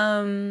think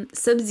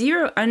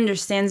Sub-Zero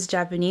understands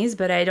Japanese,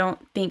 but I don't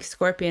think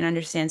Scorpion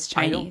understands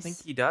Chinese. I don't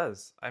think he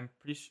does. I'm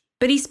pretty sure.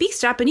 But he speaks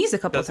Japanese a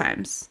couple Does he?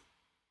 times.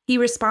 He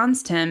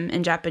responds to him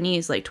in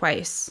Japanese like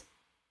twice.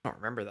 I don't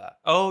remember that.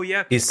 Oh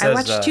yeah. He says, I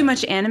watched too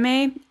much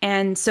anime,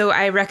 and so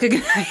I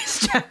recognize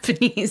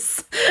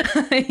Japanese.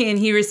 And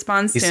he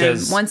responds He to him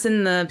says- once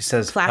in the he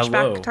says, flashback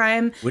 "Hello,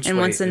 time which and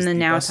way once in is the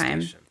now bus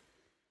time. station?"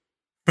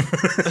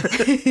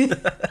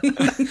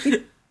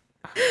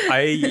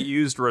 I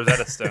used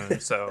Rosetta Stone,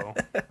 so.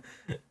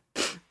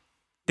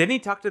 Didn't he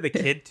talk to the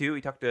kid too?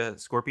 He talked to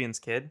Scorpion's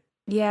kid.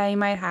 Yeah, he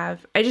might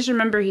have. I just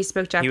remember he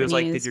spoke Japanese. He was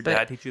like, "Did your but-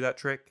 dad teach you that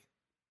trick?"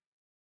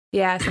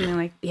 Yeah, something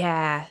like,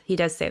 yeah, he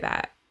does say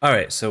that. All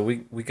right, so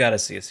we got to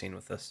see a scene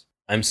with this.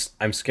 I'm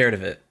scared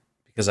of it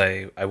because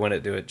I want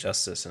to do it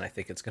justice, and I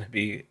think it's going to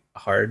be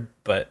hard,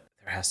 but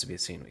there has to be a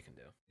scene we can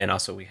do, and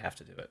also we have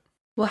to do it.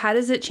 Well, how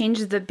does it change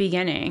the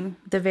beginning?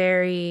 The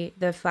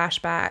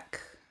flashback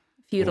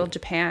feudal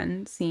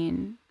Japan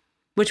scene,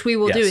 which we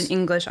will do in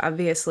English,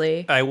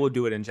 obviously. I will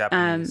do it in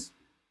Japanese.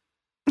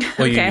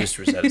 Well, you used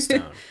Rosetta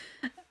Stone.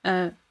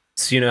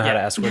 So you know how to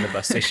ask where the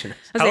bus station is.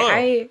 Hello,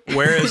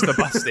 where is the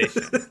bus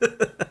station?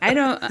 I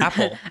don't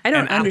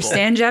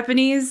understand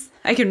Japanese.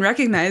 I can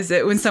recognize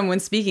it when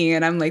someone's speaking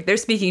and I'm like, they're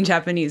speaking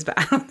Japanese, but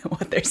I don't know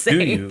what they're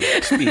saying. Do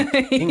you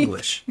speak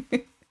English?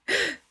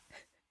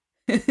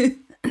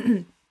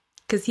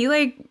 Because he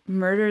like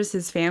murders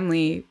his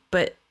family,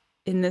 but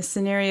in this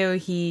scenario,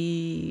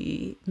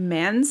 he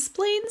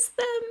mansplains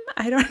them.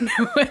 I don't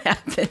know what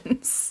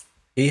happens.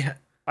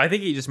 I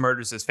think he just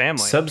murders his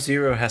family.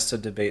 Sub-Zero has to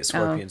debate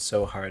Scorpion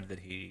so hard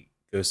that he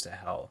goes to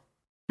hell.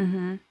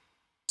 Mm-hmm.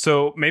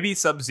 So maybe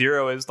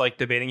Sub-Zero is like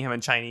debating him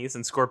in Chinese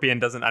and Scorpion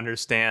doesn't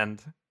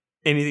understand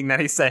anything that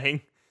he's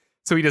saying.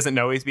 So he doesn't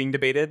know he's being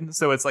debated.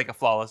 So it's like a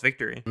flawless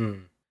victory.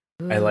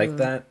 I like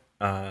that.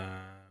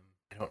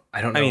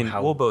 I don't know. I mean,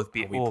 we'll both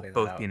be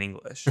in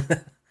English.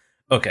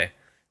 Okay.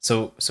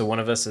 So one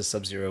of us is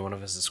Sub-Zero, one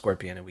of us is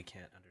Scorpion, and we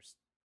can't understand.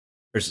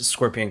 Or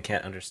Scorpion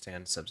can't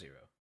understand Sub-Zero.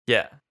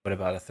 Yeah. What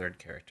about a third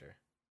character?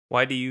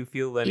 Why do you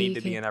feel the need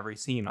to be in every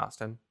scene,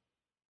 Austin?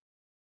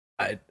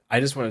 I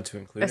just wanted to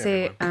include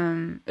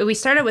everyone. We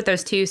started with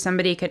those two.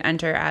 Somebody could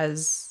enter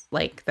as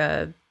like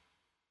the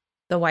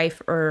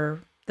wife or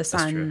the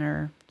son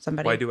or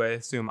somebody. Why do I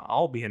assume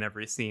I'll be in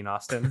every scene,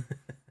 Austin?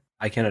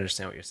 I can't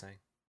understand what you're saying.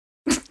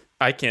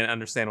 I can't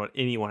understand what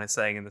anyone is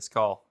saying in this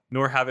call,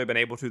 nor have I been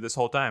able to this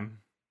whole time.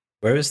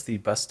 Where is the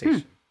bus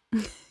station?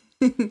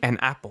 An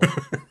apple.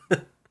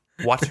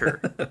 Water.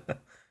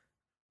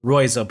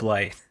 Roy's a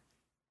blight.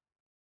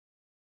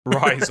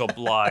 Rise of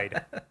Blight.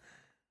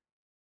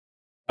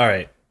 All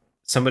right.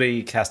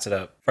 Somebody cast it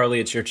up. Farley,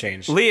 it's your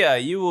change. Leah,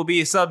 you will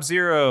be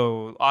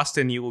Sub-Zero.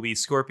 Austin, you will be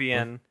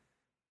Scorpion.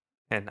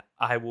 And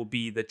I will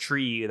be the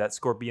tree that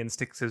Scorpion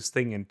sticks his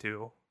thing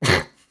into.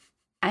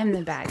 I'm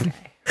the bad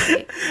guy.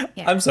 Right?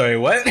 Yeah. I'm sorry,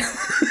 what?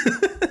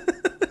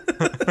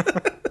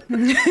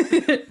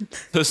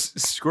 So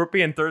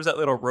Scorpion throws that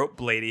little rope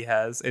blade he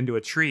has into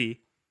a tree,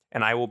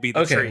 and I will be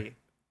the tree.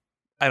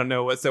 I don't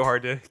know what's so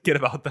hard to get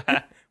about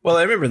that. Well,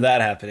 I remember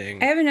that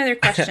happening. I have another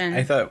question.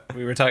 I thought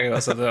we were talking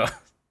about something else.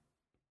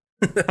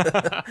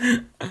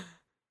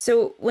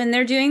 So when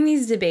they're doing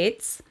these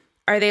debates,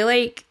 are they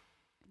like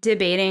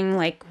debating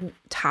like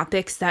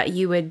topics that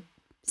you would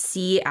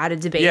see at a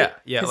debate? Yeah,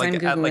 because like I'm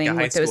googling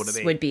what those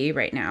debate would be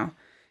right now.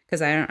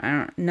 Because I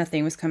don't.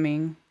 Nothing was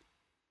coming.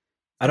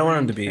 I don't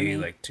want them to be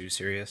like too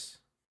serious.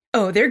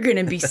 Oh, they're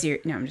gonna be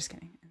serious. No, I'm just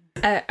kidding.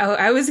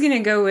 I was gonna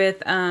go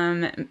with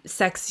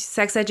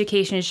sex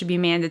education should be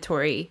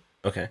mandatory.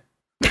 Okay.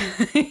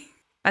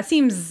 That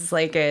seems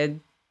like a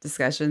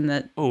discussion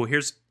that. Oh,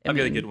 I've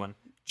got a good one.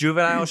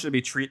 Juveniles should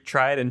be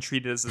tried and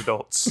treated as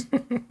adults.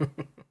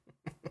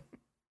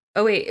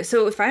 Oh wait,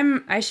 so if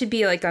I should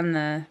be like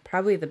on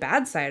probably the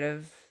bad side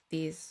of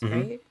these,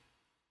 right?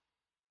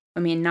 I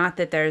mean, not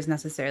that there's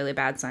necessarily a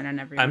bad sign on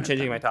every. I'm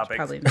changing my topic.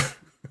 Probably.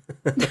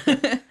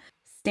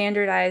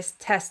 Standardized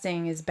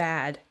testing is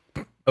bad.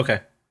 Okay.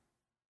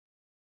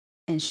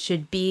 And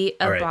should be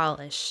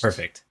abolished. Right.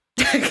 Perfect.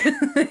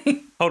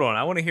 Hold on,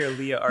 I want to hear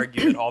Leah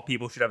argue that all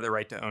people should have the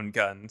right to own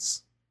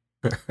guns.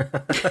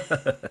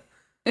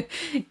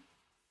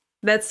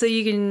 That's so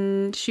you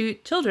can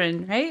shoot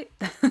children, right?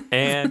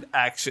 And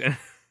action.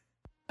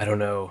 I don't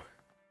know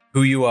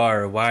who you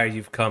are or why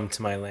you've come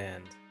to my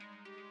land,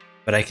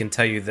 but I can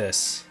tell you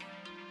this.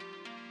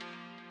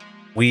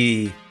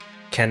 We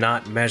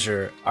cannot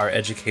measure our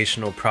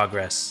educational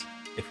progress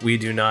if we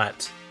do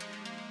not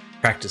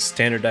practice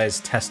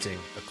standardized testing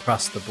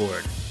across the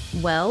board.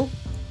 Well,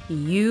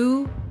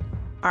 you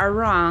are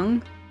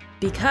wrong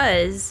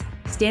because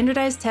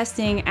standardized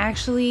testing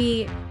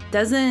actually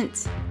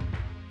doesn't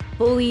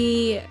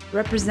fully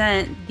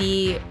represent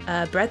the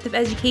breadth of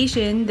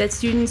education that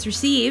students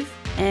receive,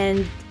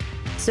 and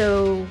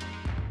so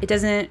it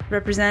doesn't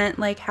represent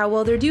like how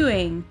well they're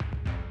doing,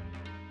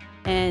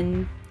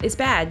 and it's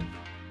bad.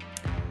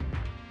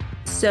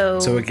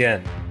 So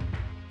again,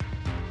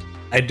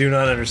 I do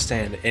not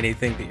understand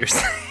anything that you're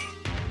saying.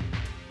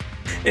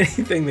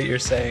 Anything that you're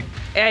saying.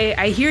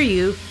 I hear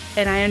you,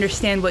 and I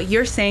understand what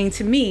you're saying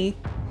to me.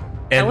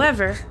 And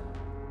however,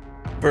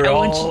 for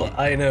all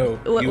I know,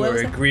 you are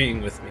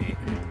agreeing with me.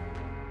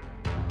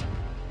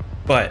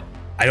 But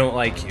I don't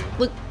like you.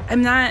 Look,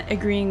 I'm not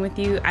agreeing with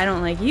you. I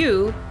don't like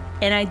you,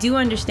 and I do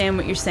understand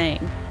what you're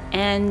saying.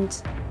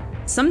 And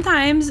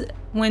sometimes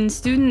when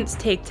students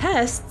take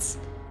tests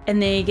and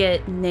they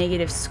get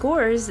negative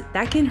scores,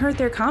 that can hurt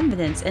their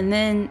confidence and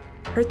then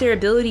hurt their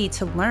ability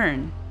to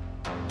learn.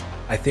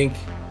 I think.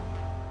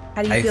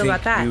 How do you feel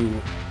about that?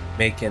 You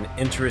make an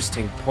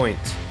interesting point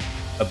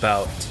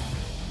about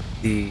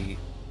the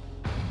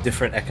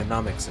different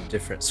economics of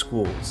different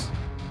schools,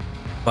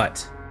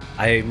 but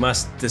I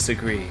must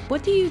disagree.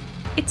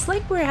 It's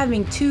like we're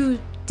having two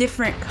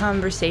different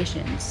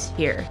conversations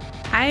here.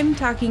 I'm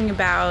talking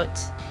about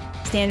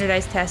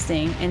standardized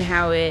testing and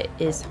how it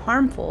is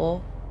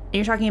harmful. And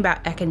you're talking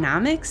about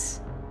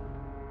economics?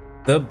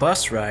 The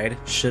bus ride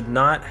should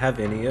not have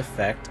any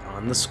effect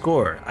on the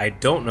score. I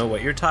don't know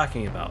what you're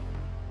talking about.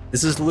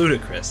 This is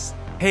ludicrous.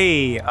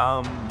 Hey,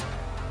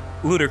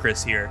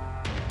 Ludicrous here.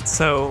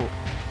 So,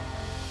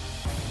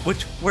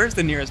 where's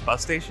the nearest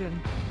bus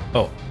station?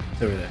 Oh,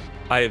 it's over there.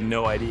 I have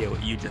no idea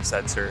what you just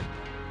said, sir.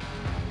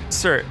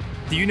 Sir,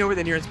 do you know where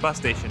the nearest bus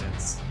station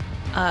is?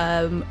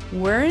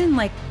 We're in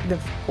like the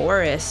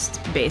forest,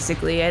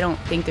 basically. I don't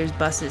think there's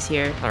buses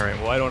here. All right,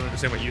 well, I don't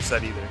understand what you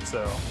said either,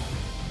 so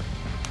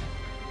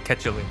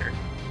catch you later.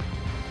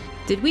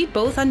 Did we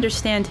both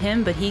understand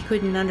him, but he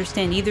couldn't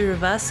understand either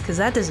of us? Because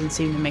that doesn't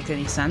seem to make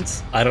any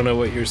sense. I don't know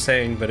what you're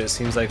saying, but it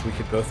seems like we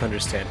could both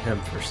understand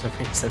him for some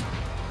reason.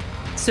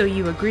 So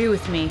you agree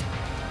with me?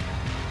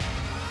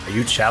 Are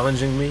you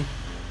challenging me?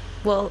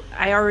 Well,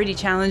 I already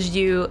challenged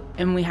you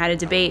and we had a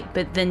debate,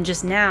 but then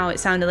just now it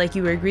sounded like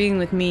you were agreeing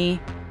with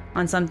me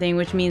on something,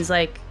 which means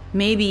like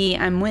maybe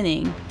I'm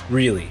winning.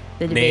 Really?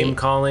 The debate Name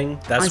calling?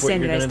 That's on what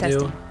you're going to standardized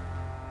do? testing.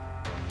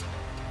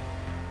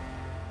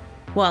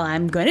 Well,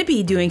 I'm going to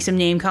be doing some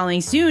name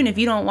calling soon if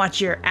you don't watch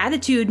your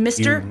attitude,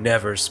 mister. You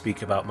never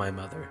speak about my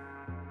mother.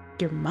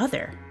 Your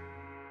mother?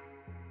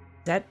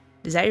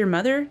 Is that your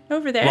mother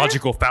over there?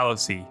 Logical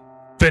fallacy.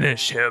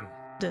 Finish him.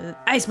 The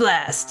Ice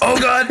Blast. Oh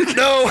God,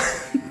 no!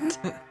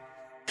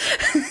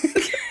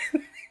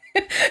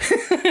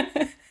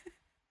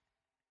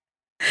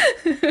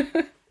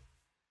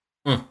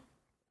 So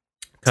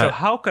Cut.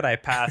 how could I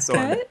pass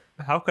on?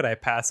 How could I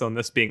pass on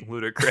this being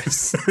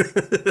ludicrous?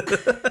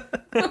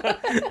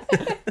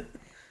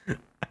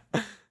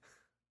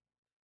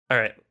 All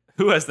right,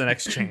 who has the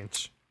next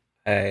change?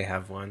 I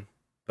have one,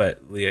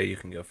 but Leah, you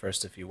can go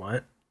first if you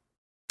want.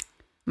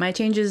 My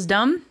change is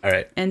dumb All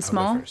right, and I'll go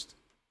small. first.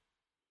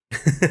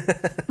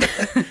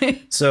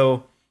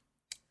 So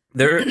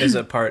there is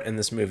a part in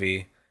this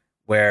movie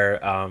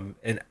where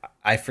and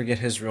I forget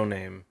his real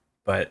name,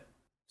 but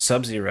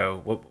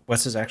Sub-Zero,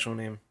 what's his actual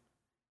name?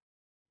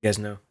 You guys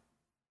know?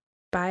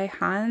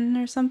 Bi-Han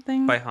or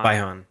something?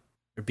 Bi-Han.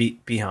 Or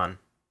Bi-Han.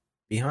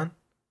 Bi-Han?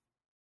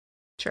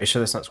 Sure. Are you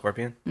sure that's not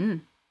Scorpion?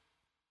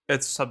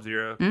 It's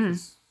Sub-Zero.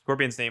 Mm.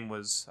 Scorpion's name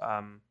was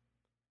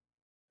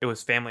it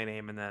was family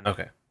name, and then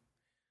Okay.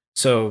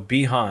 So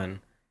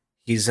Bi-Han,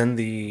 he's in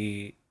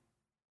the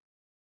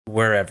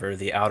wherever,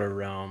 the outer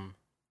realm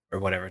or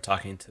whatever,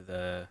 talking to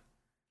the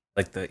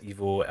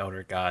evil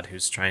elder god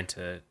who's trying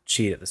to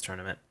cheat at this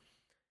tournament.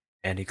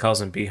 And he calls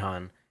him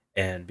Bi-Han,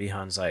 and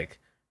Bi-Han's like,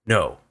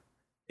 "No,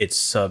 it's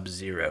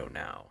Sub-Zero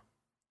now."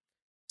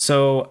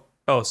 So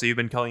so you've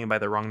been calling him by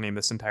the wrong name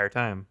this entire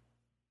time.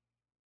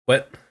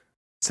 what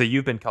So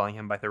you've been calling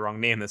him by the wrong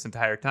name this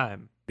entire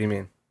time. do you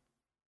mean?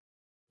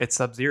 It's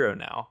Sub-Zero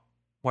now.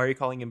 Why are you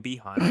calling him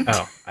Bi-Han?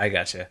 Oh, I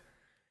gotcha.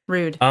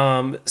 Rude.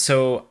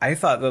 So I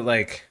thought that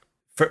like,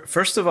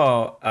 first of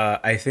all,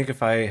 I think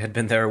if I had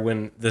been there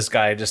when this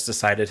guy just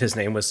decided his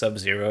name was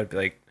Sub-Zero, I'd be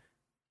like,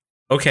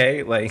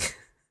 okay, like,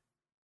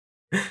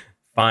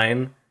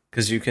 fine,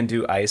 because you can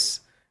do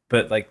ice.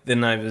 But like,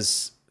 then I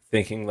was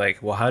thinking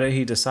like, well, how did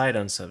he decide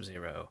on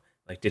Sub-Zero?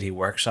 Like, did he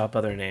workshop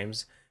other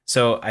names?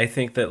 So I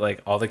think that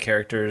like all the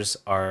characters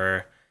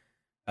are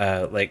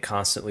like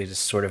constantly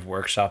just sort of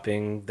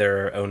workshopping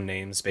their own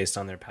names based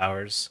on their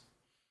powers.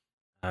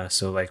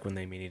 So like when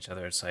they meet each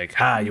other, it's like,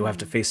 you have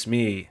to face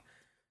me,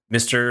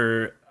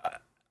 Mr.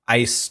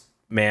 Ice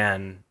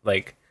Man.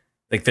 Like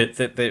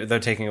they're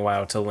taking a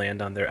while to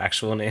land on their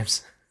actual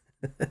names.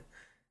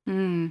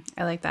 I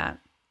like that.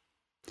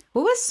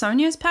 What was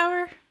Sonya's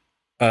power?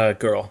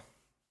 Girl.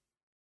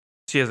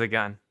 She has a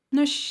gun.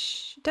 No,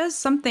 she does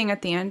something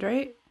at the end,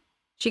 right?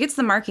 She gets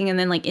the marking and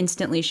then like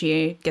instantly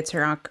she gets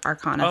her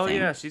Arcana thing.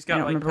 Yeah, she's got I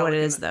don't like remember what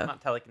it is though.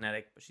 Not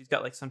telekinetic, but she's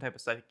got like some type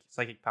of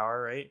psychic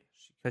power, right?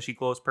 Because she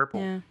glows purple,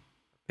 Yeah,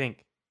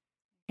 pink.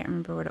 can't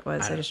remember what it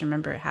was. I just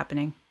remember it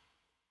happening.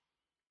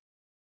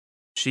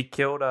 She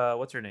killed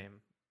what's her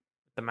name?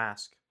 The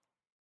mask.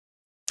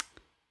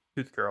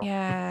 Tooth Girl.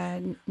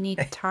 Yeah,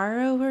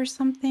 Nitaro or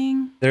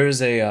something. There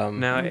is a No,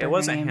 Remember it her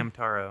wasn't name.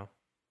 Hamtaro.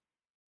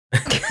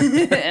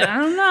 I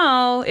don't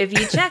know. If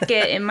you check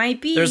it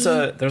might be. there's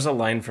a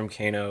line from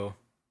Kano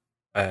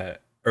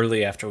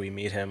early after we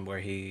meet him where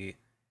he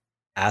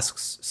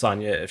asks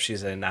Sonya if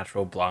she's a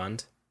natural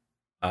blonde,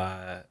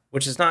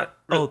 which is not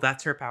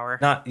That's her power.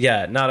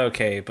 not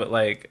okay, but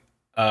like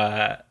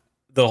the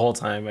whole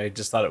time I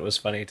just thought it was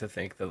funny to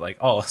think that like,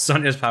 oh,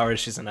 Sonya's power is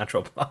she's a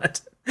natural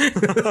blonde.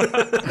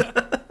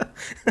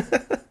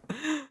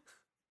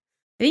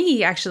 I think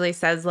he actually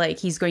says like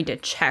he's going to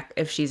check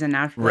if she's a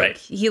natural.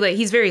 Right. Like,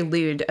 he's very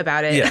lewd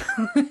about it. Yeah.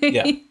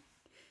 Yeah.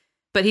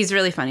 But he's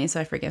really funny, so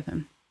I forgive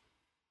him.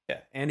 Yeah,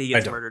 and he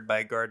gets murdered by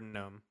a garden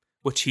gnome,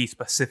 which he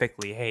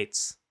specifically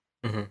hates.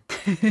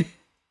 Mm-hmm.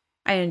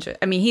 I enjoy.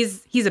 I mean,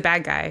 he's a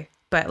bad guy,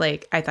 but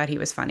like I thought he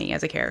was funny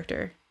as a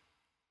character.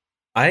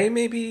 I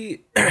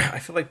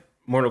feel like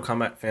Mortal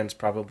Kombat fans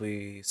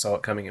probably saw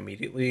it coming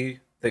immediately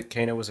that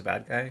Kano was a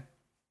bad guy.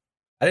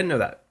 I didn't know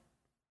that.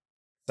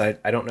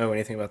 I don't know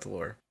anything about the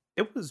lore.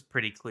 It was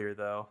pretty clear,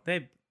 though.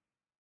 They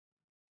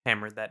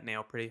hammered that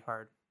nail pretty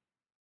hard.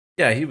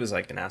 Yeah, he was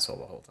like an asshole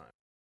the whole time.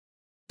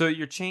 So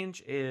your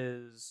change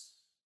is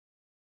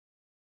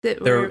They're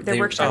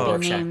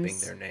workshopping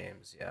names. Their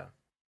names, yeah.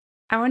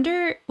 I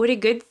wonder, would a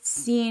good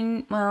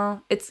scene,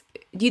 well,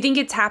 do you think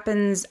it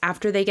happens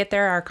after they get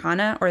their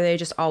Arcana, or are they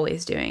just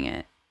always doing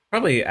it?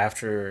 Probably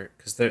after,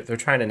 because they're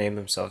trying to name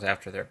themselves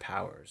after their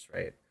powers,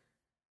 right?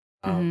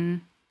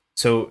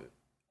 So,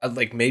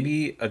 like,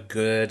 maybe a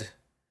good,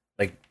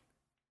 like,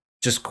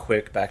 just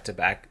quick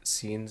back-to-back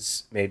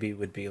scenes maybe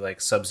would be,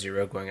 like,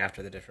 Sub-Zero going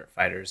after the different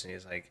fighters, and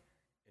he's, like,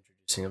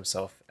 introducing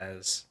himself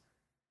as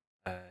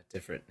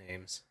different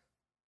names.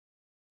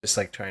 Just,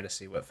 like, trying to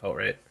see what felt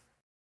right.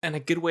 And a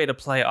good way to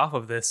play off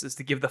of this is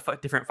to give the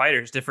different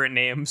fighters different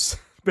names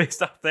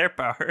based off their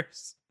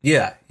powers.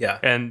 Yeah.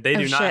 And they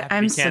do not have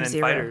to be canon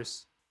Sub-Zero.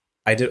 fighters.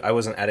 I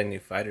wasn't adding new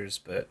fighters,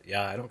 but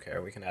yeah, I don't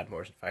care. We can add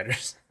more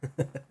fighters.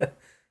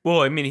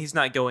 Well, I mean, he's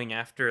not going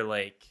after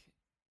like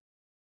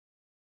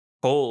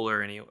Cole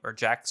or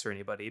Jax or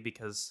anybody,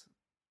 because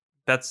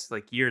that's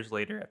like years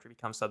later after he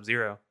becomes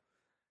Sub-Zero.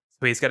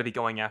 So he's got to be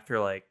going after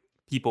like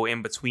people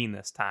in between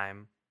this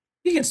time.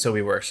 He can still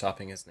be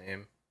workshopping his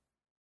name.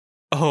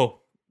 Oh,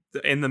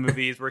 in the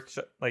movies,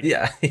 workshop like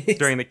Yeah,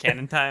 during the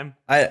canon time.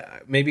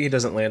 Maybe he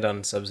doesn't land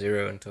on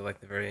Sub-Zero until like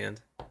the very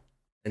end,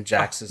 and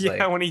Jax is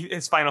like, when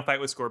his final fight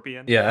with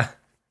Scorpion. Yeah,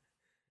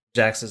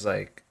 Jax is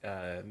like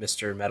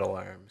Mr. Metal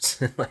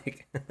Arms,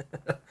 like.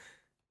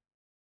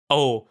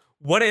 Oh,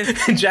 what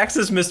if Jax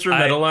is Mr.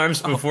 Metal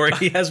Arms before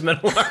he has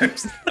metal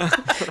arms?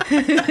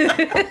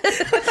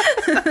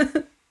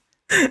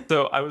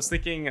 So I was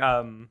thinking,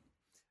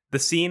 the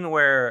scene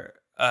where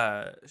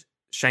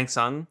Shang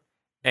Tsung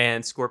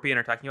and Scorpion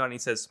are talking about, and he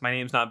says, "My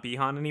name's not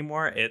Bihan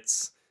anymore.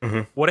 It's."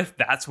 What if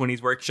that's when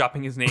he's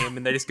workshopping his name,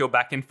 and they just go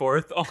back and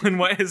forth on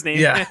what his name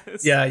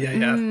is? Yeah.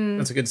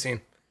 That's a good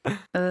scene.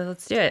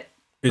 Let's do it.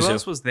 Who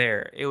else was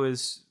there? It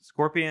was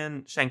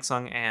Scorpion, Shang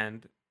Tsung,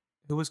 and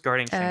who was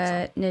guarding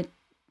Shang Tsung?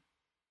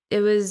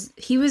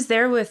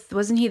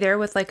 Wasn't he there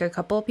with like a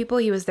couple of people?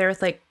 He was there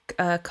with like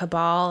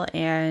Cabal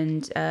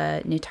and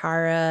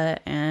Nitara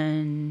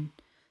and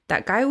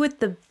that guy with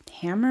the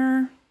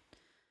hammer,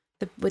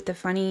 with the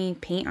funny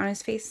paint on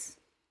his face.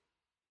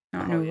 I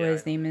don't know what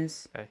his name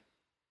is. Okay.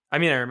 I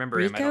mean, I remember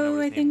him. I don't know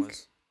what his name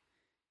was.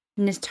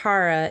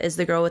 Nitara is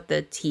the girl with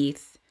the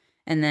teeth,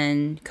 and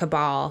then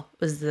Cabal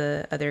was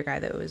the other guy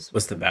that was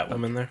the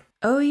Batwoman there?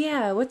 Oh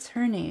yeah, what's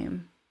her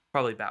name?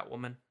 Probably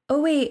Batwoman.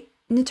 Oh wait,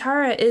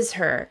 Nitara is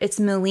her. It's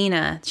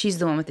Melina. She's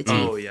the one with the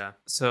teeth. Oh yeah.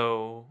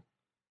 So,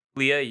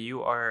 Leah,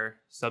 you are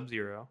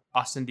Sub-Zero.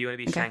 Austin, do you want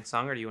to be Shang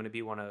Tsung, or do you want to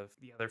be one of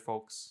the other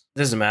folks?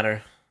 Doesn't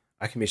matter.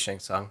 I can be Shang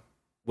Tsung.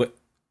 What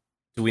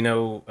do we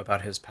know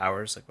about his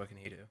powers? Like, what can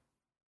he do?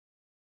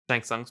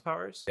 Shang Tsung's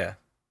powers? Yeah.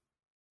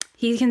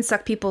 He can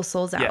suck people's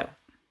souls out. Yeah.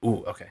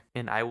 Ooh, okay.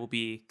 And I will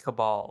be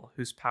Cabal,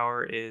 whose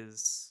power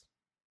is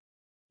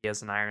he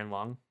has an iron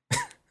lung.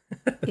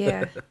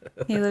 Yeah.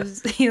 He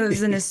lives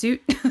in a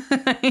suit.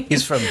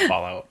 He's from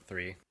Fallout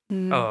 3.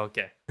 Oh,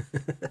 okay.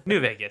 New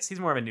Vegas. He's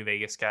more of a New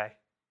Vegas guy.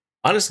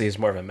 Honestly, he's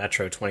more of a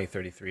Metro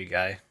 2033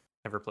 guy.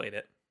 Never played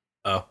it.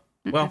 Oh,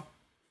 well.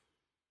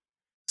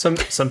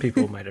 Some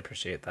people might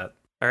appreciate that.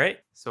 All right,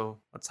 so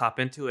let's hop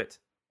into it.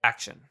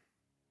 Action.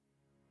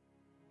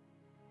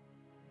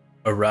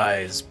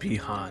 Arise,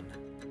 Bihan.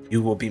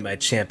 You will be my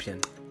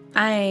champion.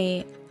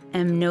 I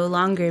am no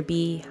longer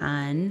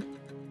Bihan.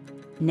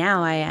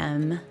 Now I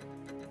am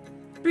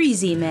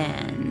Freezy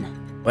Man.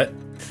 What?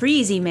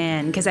 Freezy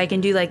Man, because I can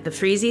do like the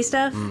freezy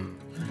stuff,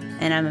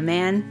 and I'm a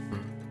man.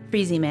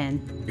 Freezy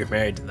Man. You're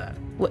married to that.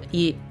 What?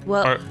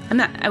 I'm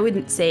not. I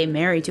wouldn't say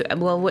married to it.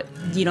 Well, what?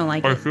 You don't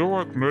like it? I feel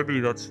like maybe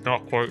that's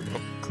not quite a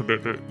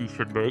commitment you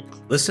should make.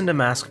 Listen to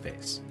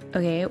Maskface.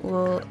 Okay.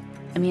 Well,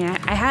 I mean,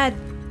 I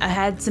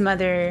had some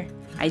other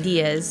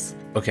ideas.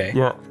 Okay.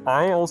 Yeah,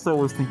 I also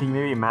was thinking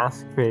maybe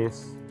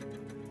Maskface.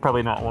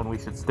 Probably not one we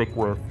should stick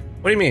with.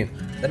 What do you mean?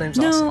 That name's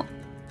No, awesome.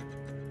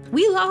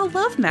 we all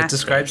love Maskface. It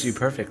describes you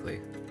perfectly.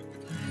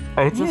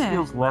 It just Yeah.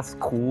 feels less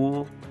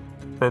cool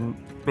than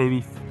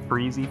maybe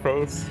Freezy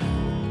Face.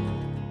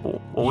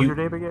 What was your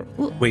name again?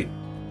 Wait.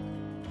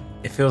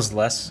 It feels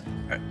less.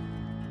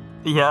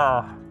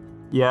 Yeah.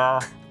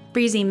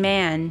 Freezy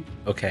Man.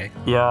 Okay.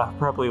 Yeah,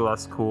 probably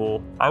less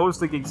cool. I was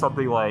thinking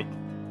something like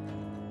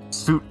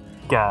Suit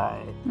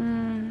Guy.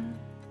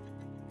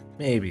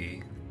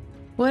 Maybe.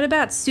 What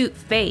about Suit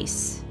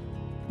Face?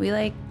 I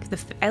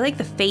like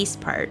the face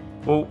part.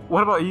 Well,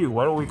 what about you?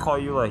 Why don't we call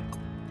you like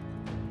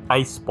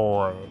Ice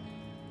Boy?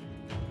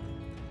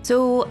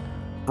 So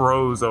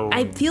Brozo.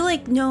 I feel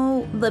like the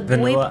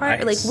Vanilla boy part.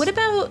 Ice. Like, what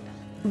about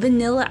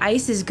Vanilla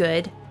Ice is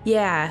good?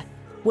 Yeah.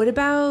 What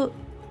about?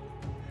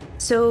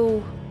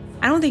 So,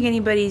 I don't think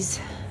anybody's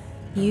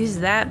used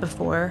that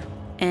before,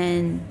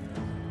 and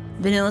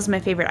vanilla's my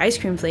favorite ice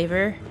cream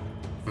flavor.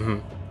 Mm-hmm.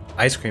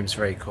 Ice cream's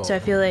very cool. So I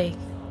feel like,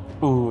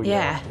 Ooh,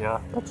 Yeah. yeah,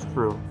 that's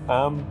true.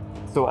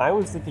 So I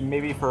was thinking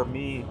maybe for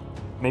me,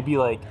 maybe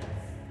like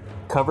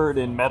Covered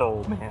in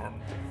Metal Man.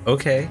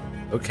 Okay.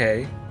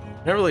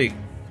 Not really.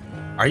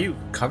 Are you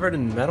covered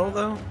in metal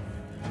though?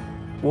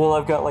 Well,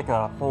 I've got like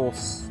a whole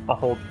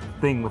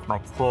thing with my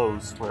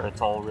clothes where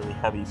it's all really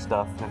heavy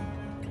stuff,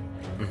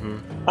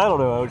 and I don't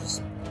know. I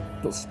was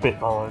just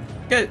spitballing.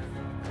 Good.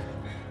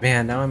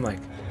 Man, now I'm a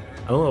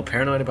little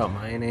paranoid about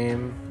my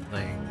name.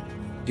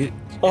 Like,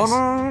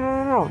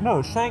 Oh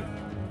no, Shank.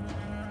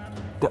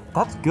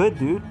 That's good,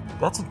 dude.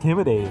 That's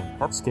intimidating.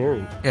 That's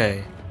scary.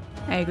 Okay.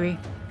 I agree.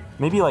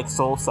 Maybe like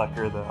Soul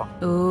Sucker though,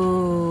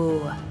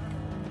 Ooh,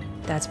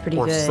 that's pretty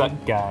or good. Suck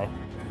Guy.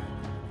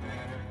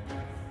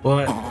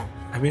 Well,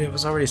 I mean, it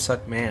was already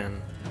Suck Man.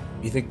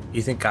 You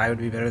think Guy would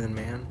be better than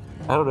Man?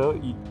 I don't know.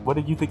 What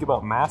did you think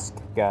about Mask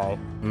Guy?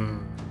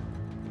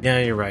 Yeah,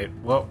 you're right.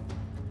 Well,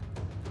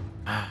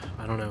 I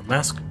don't know.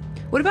 Mask.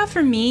 What about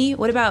for me?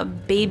 What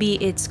about Baby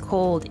It's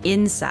Cold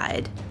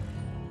Inside?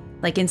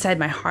 Like inside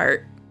my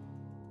heart.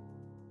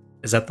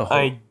 Is that the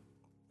whole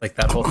like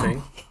that whole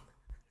thing?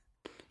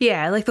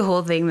 Yeah, I like the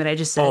whole thing that I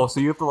just said. Oh, so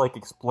you have to like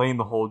explain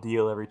the whole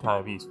deal every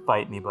time he's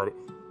fighting anybody.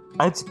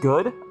 It's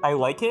good. I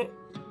like it.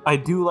 I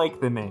do like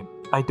the name.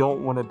 I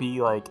don't want to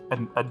be like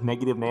a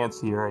negative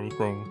Nancy or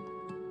anything.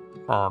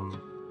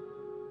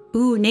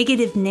 Ooh,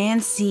 Negative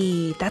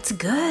Nancy. That's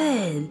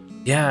good.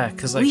 Yeah,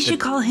 because like we should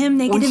call him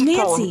Negative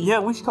Nancy.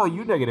 We should call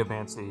you Negative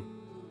Nancy.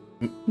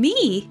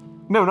 Me?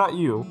 No, not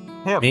you.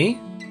 Him. Me?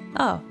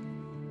 Oh.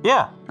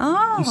 Yeah.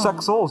 Oh. You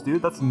suck souls,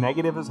 dude. That's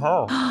negative as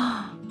hell.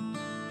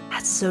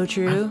 That's so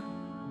true.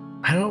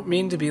 I don't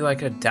mean to be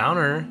like a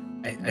downer.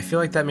 I feel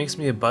like that makes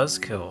me a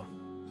buzzkill.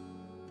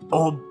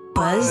 Oh,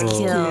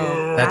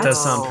 Buzzkill. That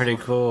does sound pretty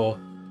cool.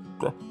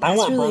 I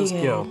want really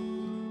Buzzkill.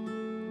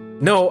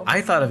 No,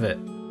 I thought of it.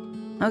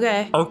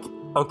 Okay.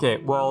 Okay.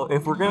 Well,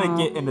 if we're gonna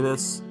get into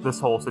this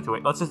whole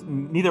situation, let's just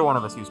neither one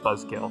of us use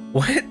Buzzkill.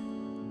 What?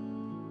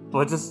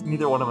 Let's just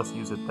neither one of us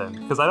use it then,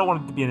 because I don't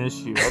want it to be an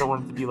issue. I don't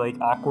want it to be like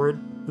awkward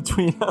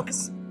between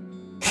us.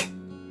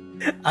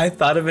 I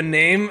thought of a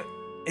name,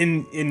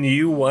 and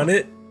you want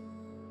it,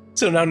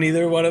 so now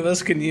neither one of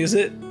us can use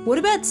it. What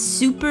about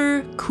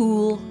Super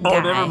Cool Guy? Oh,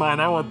 never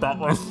mind. I want that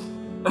one.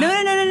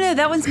 No.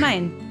 That one's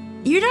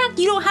mine. You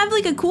don't have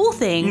like a cool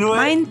thing. You know what?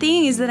 Mine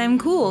thing is that I'm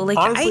cool. Like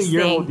Honestly, the ice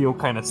your whole thing. deal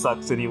kind of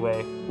sucks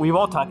anyway. We've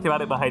all talked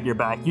about it behind your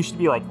back. You should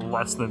be like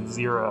less than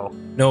 0.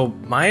 No,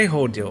 my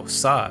whole deal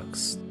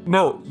sucks.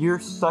 No, you're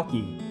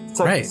sucky.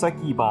 Right.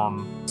 Sucky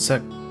bomb.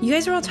 Suck You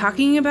guys are all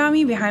talking about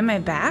me behind my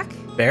back?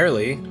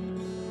 barely.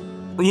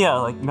 Yeah,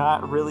 like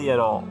not really at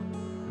all.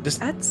 Just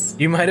That's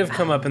you might have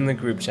come up in the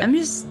group chat.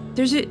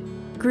 there's a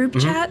group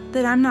chat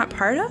that I'm not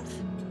part of?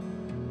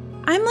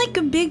 I'm like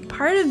a big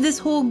part of this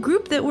whole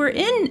group that we're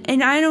in,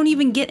 and I don't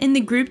even get in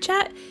the group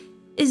chat.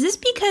 Is this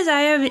because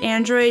I have an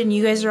Android and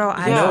you guys are all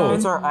iPhone? Yeah,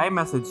 it's our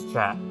iMessage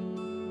chat.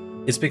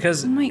 It's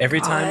because Oh my every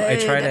time I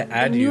try to God.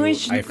 add I knew you, I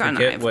should've I gone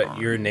forget what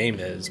iPhone. your name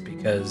is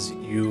because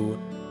you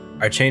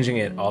are changing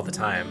it all the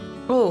time.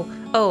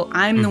 Oh,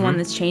 I'm the one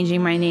that's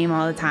changing my name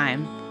all the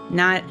time.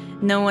 Not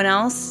no one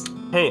else.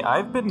 Hey,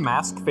 I've been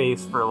mask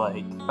face for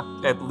like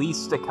at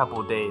least a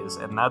couple days,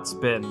 and it's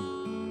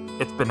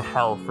been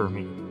hell for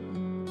me.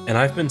 And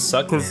I've been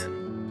sucked 'Cause-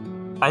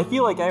 in. I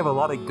feel like I have a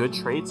lot of good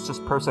traits,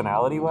 just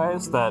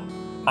personality-wise, that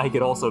I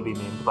could also be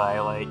named by,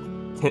 like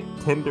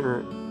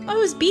Tinder. I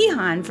was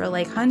Bihan for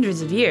like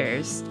hundreds of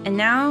years, and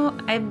now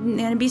I'm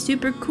gonna be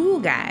Super Cool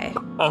Guy.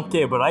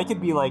 Okay, but I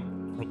could be like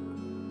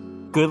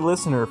good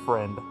listener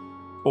friend,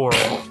 or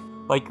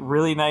like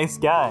really nice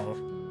guy.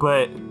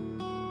 But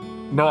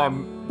no,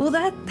 I'm. Well,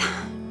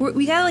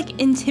 we gotta like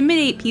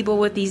intimidate people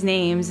with these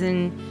names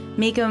and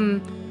make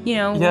them,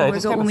 Yeah, it when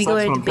just we kind go of sucks to when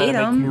I'm trying debate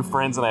to make new them.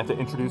 friends and I have to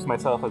introduce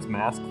myself as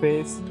Mask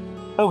Face.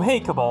 Oh, hey,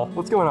 Cabal,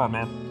 what's going on,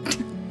 man?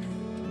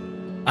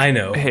 I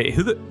know. Hey,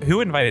 who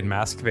invited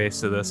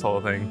Maskface to this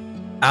whole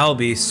thing? I'll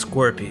be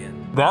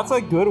Scorpion. That's a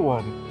good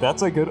one.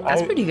 That's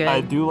pretty good. I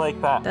do like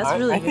that. That's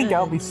really I think good.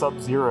 I'll be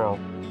Sub-Zero.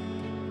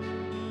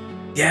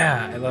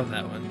 Yeah, I love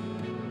that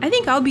one. I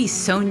think I'll be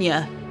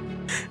Sonia.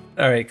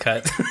 All right,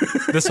 cut.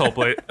 This whole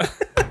plate.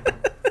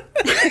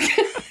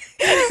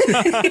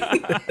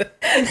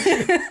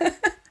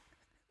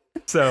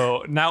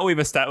 So now we've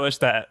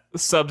established that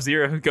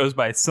Sub-Zero goes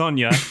by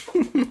Sonya,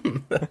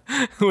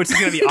 which is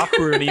going to be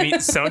awkward when you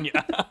meet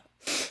Sonya.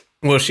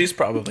 Well, she's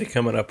probably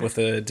coming up with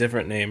a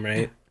different name,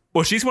 right?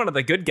 Well, she's one of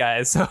the good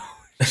guys, so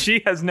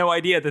she has no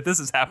idea that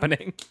this is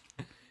happening.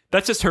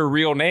 That's just her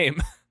real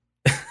name.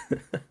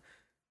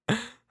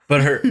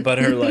 But her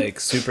like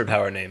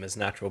superpower name is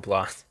Natural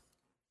Blonde.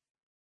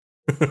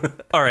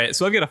 All right,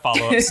 so I've got a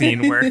follow-up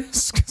scene where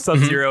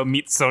Sub-Zero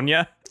meets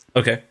Sonya.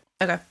 Okay.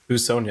 Okay.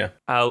 Who's Sonya?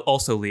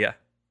 Also Leah.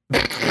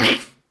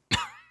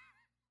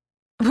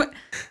 What?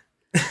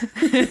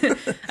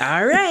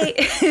 All right.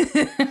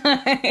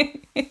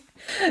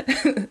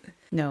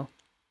 No.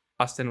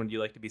 Austin, would you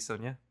like to be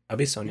Sonya? I'll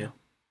be Sonya.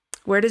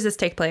 Where does this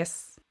take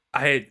place?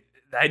 I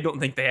don't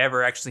think they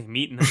ever actually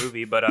meet in the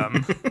movie, but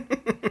It's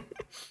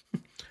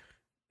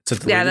a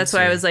Yeah, deleted that's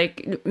why I scene. was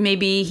like,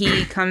 maybe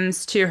he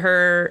comes to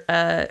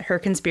her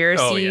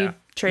conspiracy Oh, yeah.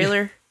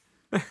 trailer.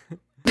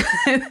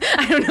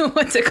 I don't know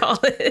what to call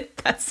it.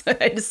 That's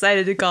what I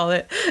decided to call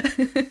it.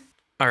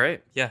 all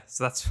right, yeah.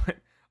 So that's fine.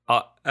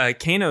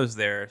 Kano's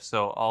there,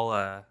 so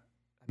I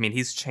mean,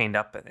 he's chained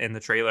up in the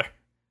trailer.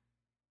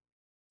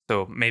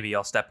 So maybe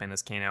I'll step in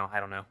as Kano. I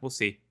don't know. We'll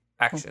see.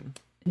 Action.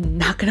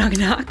 Knock, knock,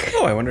 knock.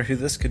 Oh, I wonder who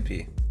this could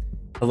be.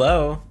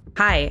 Hello?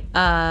 Hi,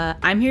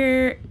 I'm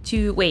here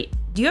to... Wait,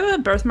 do you have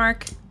a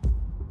birthmark?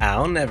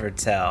 I'll never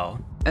tell.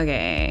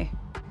 Okay.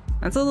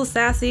 That's a little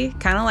sassy.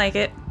 Kind of like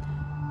it.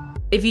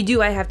 If you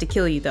do, I have to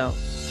kill you, though.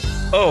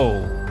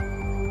 Oh.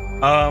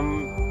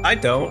 I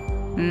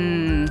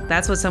don't.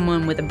 That's what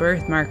someone with a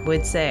birthmark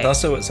would say. It's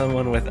also what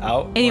someone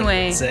without one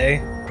Anyway. would say.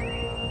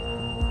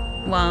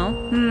 Well,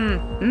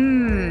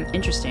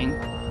 interesting.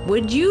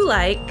 Would you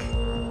like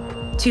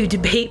to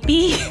debate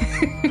me?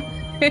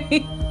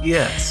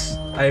 Yes,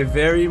 I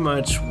very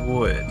much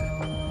would.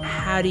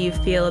 How do you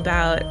feel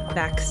about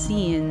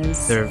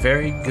vaccines? They're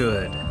very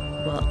good.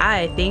 Well,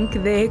 I think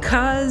they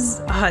cause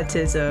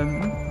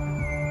autism.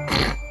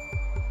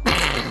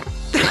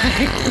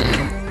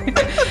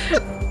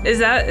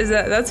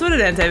 That's what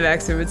an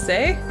anti-vaxxer would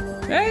say,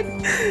 right?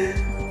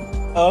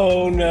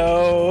 Oh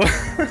no.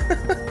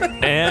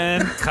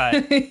 And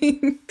cut.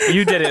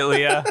 You did it,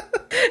 Leah.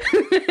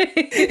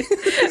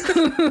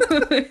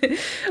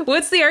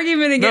 What's the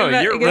argument against,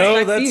 No, you're against right.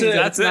 No, vaccines?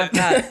 that's it. Not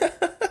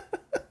that.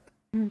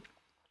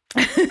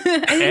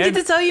 I didn't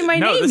get to tell you my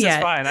no, name this yet.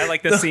 is fine. I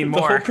like this scene The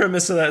more. whole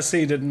premise of that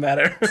scene didn't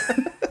matter.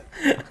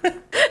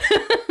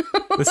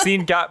 The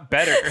scene got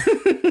better.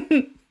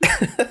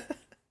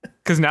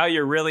 Because now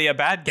you're really a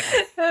bad guy.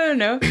 I don't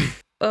know.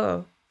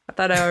 Oh, I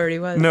thought I already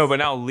was. No, but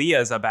now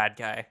Leah's a bad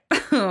guy.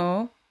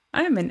 Oh,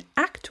 I'm an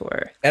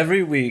actor.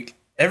 Every week,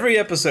 every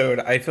episode,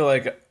 I feel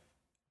like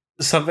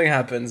something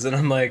happens and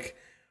I'm like,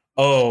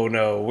 oh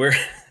no, we're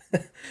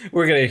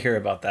gonna hear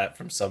about that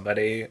from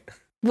somebody.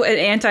 What, an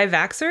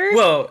anti-vaxxer?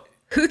 Well,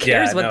 who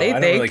cares what they I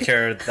think? don't really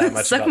care that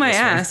much. Suck about my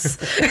this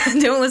one.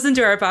 ass. Don't listen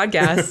to our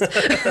podcast.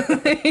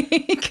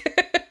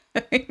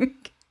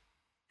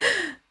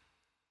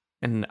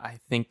 And I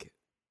think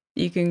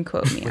You can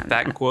quote me with on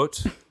that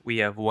quote, we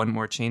have one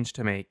more change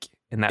to make,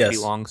 and that Yes.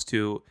 belongs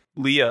to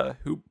Leah,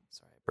 who...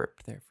 Sorry, I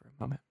burped there for a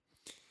moment.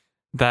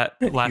 That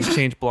last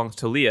change belongs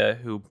to Leah,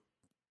 who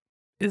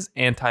is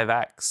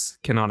anti-vax,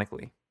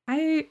 canonically.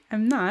 I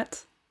am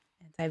not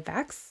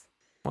anti-vax.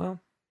 Well,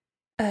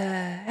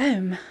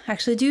 I'm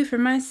actually due for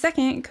my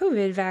second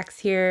COVID vax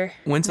here.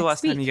 when's the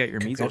last next time you week. got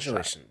your measles shot?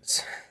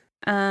 Congratulations.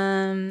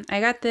 I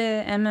got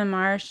the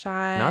MMR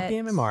shot. Not the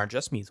MMR,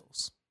 just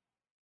measles.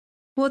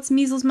 Well, it's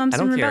measles, mumps, I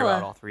don't and care rubella.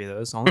 about all three of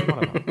those. Only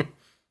one of them.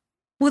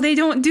 Well, they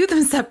don't do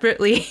them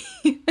separately.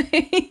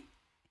 I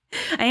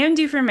am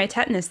due for my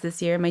tetanus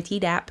this year, my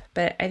Tdap,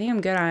 but I think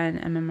I'm good on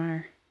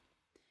MMR.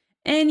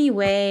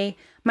 Anyway,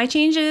 my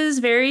change is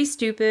very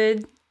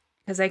stupid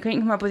because I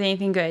couldn't come up with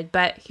anything good,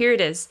 but here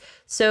it is.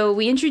 So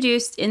we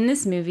introduced a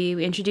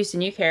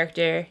new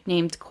character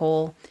named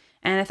Cole,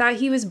 and I thought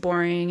he was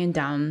boring and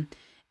dumb,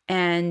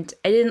 and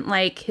I didn't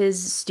like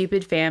his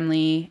stupid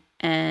family,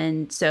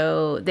 and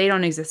so they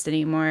don't exist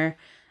anymore.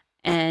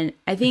 And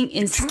I think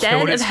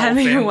instead of his whole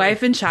having a family.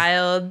 wife and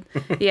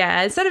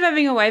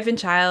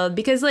child,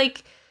 because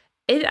like,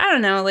 I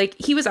don't know, like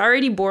he was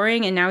already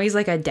boring and now he's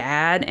like a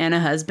dad and a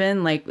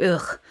husband, like,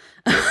 ugh.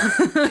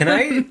 Can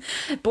I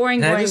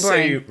boring. just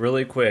say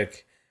really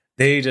quick,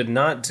 they did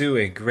not do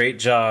a great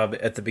job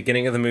at the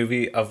beginning of the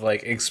movie of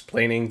like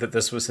explaining that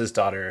this was his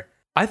daughter.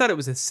 I thought it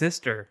was his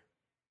sister.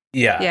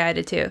 Yeah. Yeah, I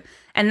did too.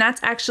 And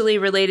that's actually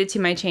related to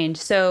my change.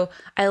 So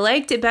I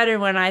liked it better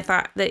when I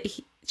thought that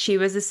she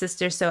was a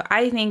sister. So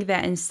I think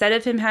that instead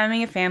of him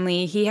having a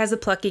family, he has a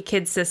plucky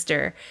kid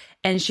sister.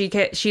 And she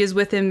is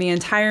with him the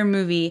entire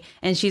movie.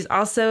 And she's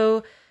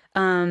also,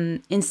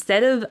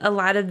 instead of a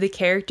lot of the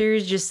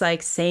characters just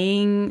like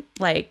saying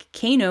like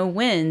Kano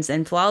wins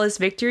and flawless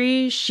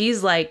victory,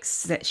 she's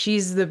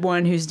the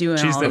one who's doing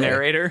She's all the of it.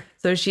 narrator.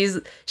 So she's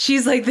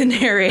like the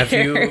narrator, Have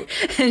you-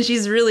 and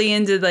she's really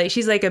into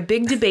she's like a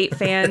big debate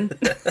fan.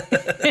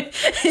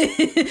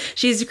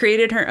 She's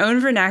created her own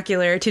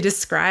vernacular to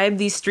describe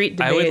these street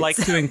debates. I would like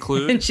to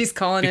include, and she's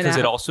calling because it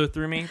it out. also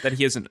threw me, that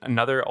he has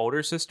another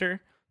older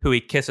sister who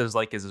he kisses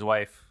like is his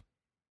wife.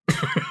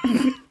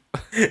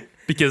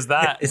 Because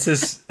that It's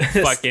his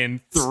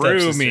fucking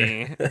threw stepsister.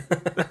 me.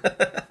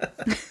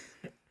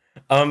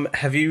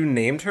 Have you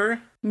named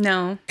her?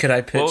 No, Could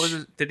I pitch? What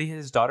was did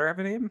his daughter have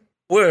a name?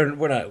 We're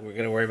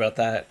gonna worry about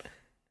that.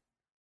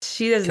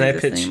 she doesn't. Can I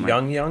exist pitch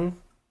anymore.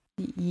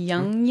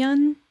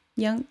 Young.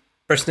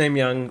 First name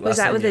Young. Was last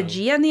that name with Young. a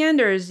G on the end,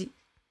 or is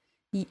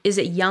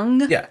it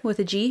Young? Yeah. With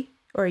a G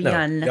or No,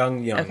 Yun?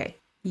 Young. Okay,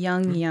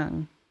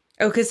 Young.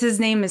 Oh, because his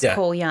name is Yeah.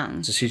 Cole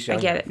Young. So she's I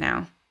young. get it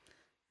now.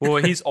 Well,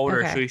 he's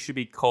older, Okay. so he should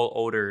be Cole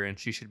older, and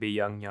she should be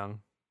young.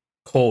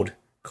 Cold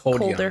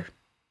Colder.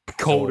 Young.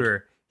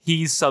 Colder.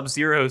 He's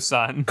Sub-Zero's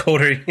son.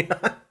 Colder.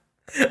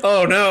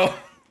 Oh no.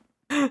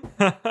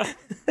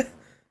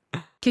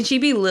 Can she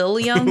be Lil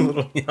Young?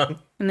 Little Young.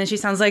 And then she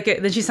sounds like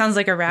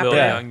a rapper. Lil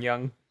Yeah.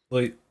 Young.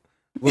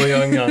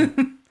 Little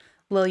Young.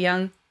 Lil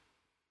Young.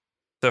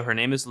 So her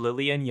name is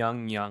Lillian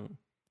Young.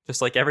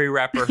 Just like every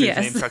rapper whose Yes.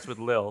 name starts with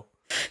Lil.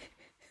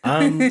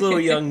 I'm Little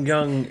Young,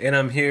 and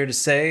I'm here to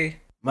say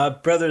My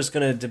brother's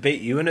gonna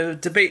debate you in a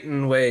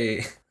debating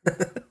way.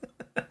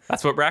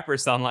 That's what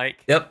rappers sound like.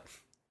 Yep.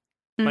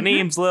 My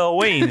name's Lil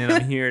Wayne, and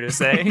I'm here to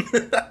say.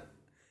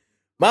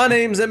 My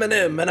name's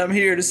Eminem, and I'm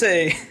here to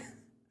say.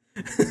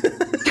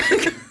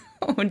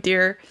 Oh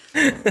dear.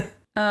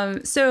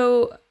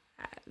 So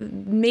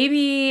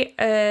maybe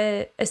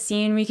a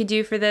scene we could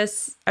do for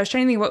this. I was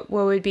trying to think what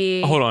would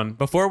be. Hold on,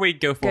 before we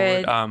go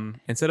forward, Good.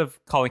 Instead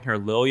of calling her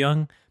Lil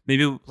Young,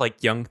 maybe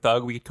like Young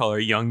Thug, we could call her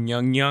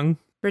Young.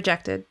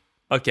 Rejected.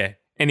 Okay.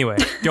 Anyway,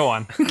 go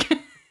on.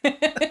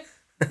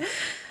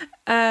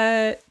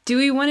 Do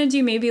we want to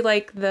do maybe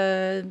like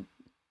the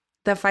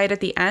fight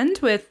at the end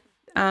with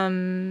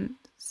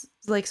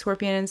like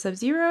Scorpion and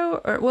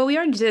Sub-Zero? Or well, we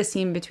already did a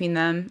scene between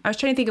them. I was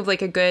trying to think of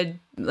like a good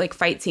like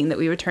fight scene that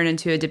we would turn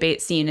into a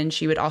debate scene, and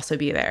she would also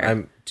be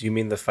there. Do you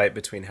mean the fight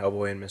between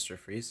Hellboy and Mr.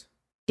 Freeze?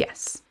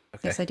 Yes.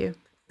 Okay. Yes, I do.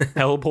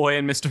 Hellboy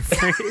and Mr.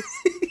 Freeze.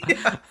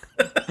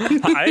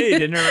 I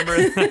didn't remember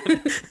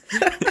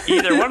that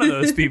either one of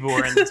those people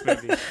were in this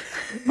movie,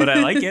 but I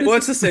like it. Well,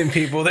 it's the same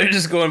people. They're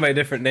just going by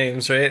different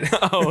names, right?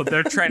 Oh,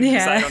 they're trying to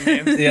decide on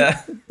names.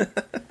 Yeah.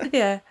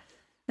 Yeah.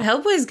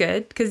 Hellboy's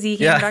good because he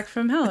came back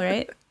from hell,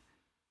 right?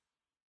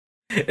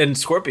 And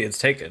Scorpion's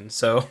taken,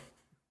 so.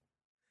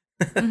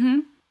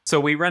 Mm-hmm.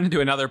 So we run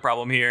into another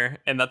problem here,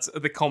 and that's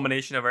the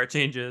culmination of our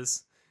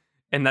changes,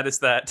 and that is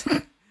that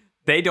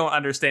they don't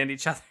understand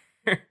each other.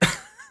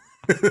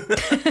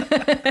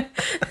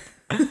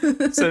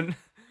 So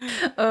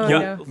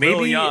no.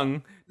 Lil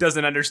Young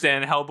doesn't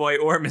understand Hellboy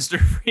or Mr.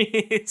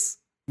 Freeze.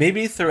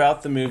 Maybe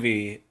throughout the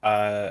movie,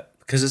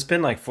 because it's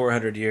been like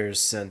 400 years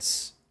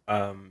since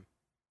Freezy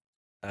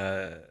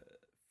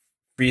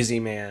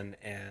Man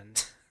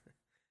and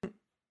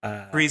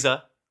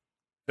Frieza.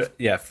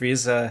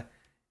 Frieza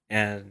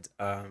and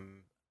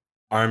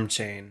Arm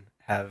Chain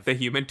have The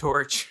Human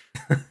Torch.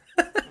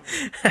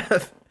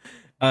 have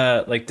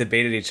like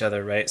debated each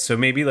other, right? So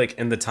maybe like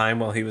in the time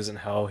while he was in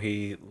hell,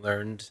 he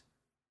learned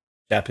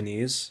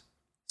Japanese.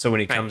 So when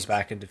he comes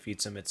back and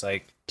defeats him, it's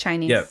like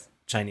Chinese. Yeah,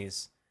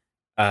 Chinese.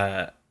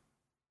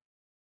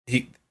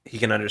 He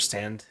can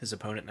understand his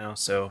opponent now,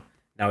 so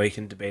now he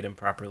can debate him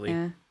properly,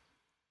 and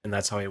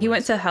that's how he wins. He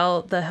went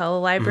to the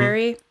Hell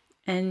Library,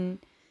 and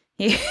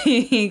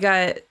he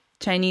got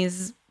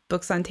Chinese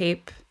books on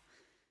tape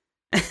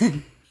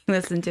and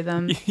listened to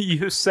them.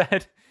 You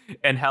said,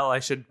 "In hell I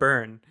should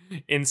burn."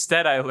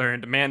 Instead, I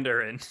learned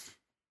Mandarin.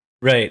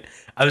 Right.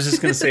 I was just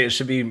gonna say it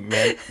should be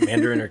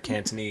Mandarin or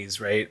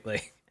Cantonese, right?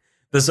 Like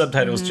the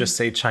subtitles just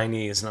say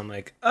Chinese, and I'm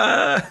like,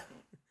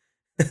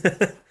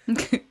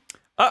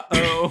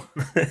 Uh-oh.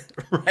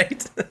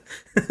 Right.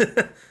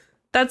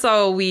 That's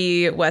all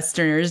we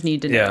Westerners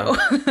need to know.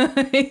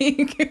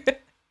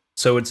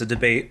 So it's a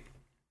debate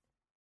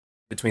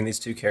between these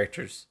two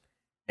characters,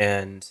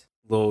 and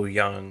Lil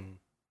Young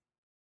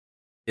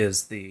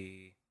is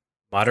the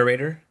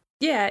moderator.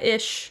 Yeah,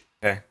 ish.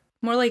 Okay.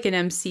 More like an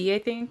MC, I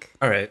think.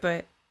 All right.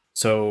 But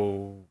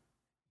So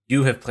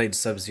you have played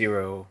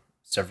Sub-Zero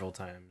several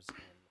times, and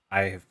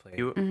I have played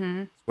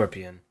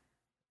Scorpion,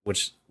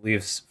 which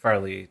leaves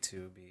Farley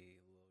to be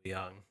Lil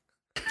Young.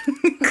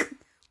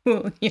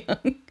 Lil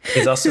Young.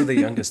 He's also the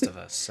youngest of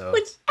us, so.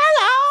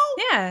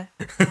 Hello. Yeah.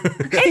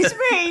 It's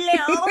me,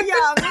 Lil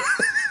Young.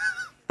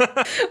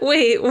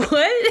 Wait,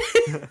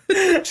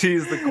 what?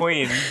 She's the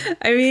queen.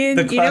 I mean,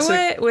 The you know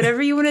classic- what?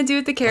 Whatever you want to do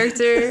with the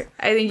character,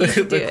 I think you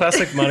should do The it.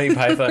 classic Monty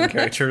Python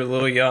character,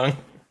 Lil Young.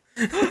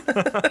 Lil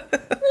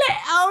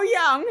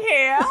Young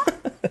here.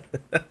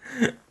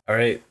 All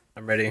right,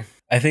 I'm ready.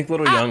 I think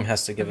Little Young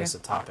has to give us a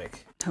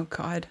topic. Oh,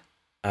 God.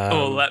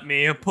 Let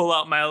me pull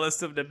out my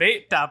list of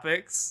debate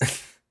topics.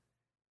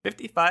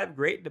 55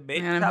 great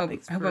debate Man,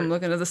 topics. I hope for I'm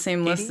looking at the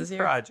same list any as you.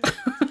 project.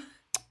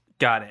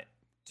 Got it.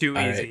 Too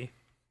All easy. right.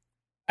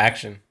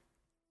 Action.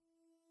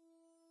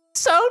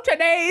 So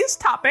today's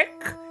topic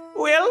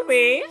will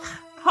be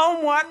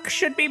homework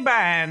should be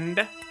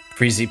banned.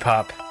 Freezy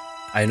Pop,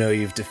 I know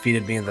you've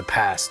defeated me in the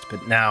past,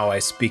 but now I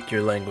speak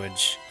your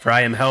language, for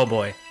I am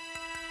Hellboy.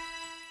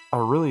 I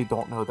really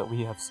don't know that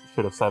we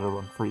should have settled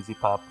on Freezy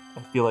Pop. I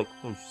feel like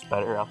there's just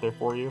better out there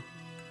for you.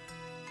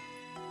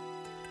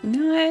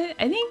 No,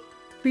 I think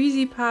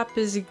Freezy Pop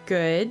is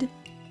good.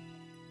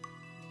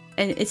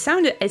 And it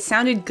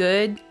sounded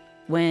good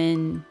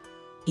when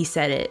he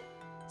said it.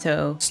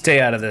 So, Stay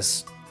out of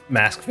this,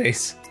 mask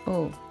face.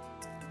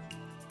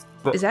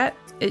 is that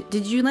it?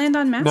 Did you land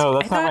on Mask? No,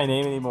 that's I not my thought-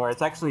 name anymore.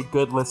 It's actually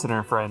good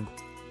listener friend.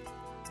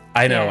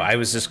 I know, Yeah. I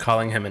was just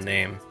calling him a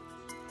name.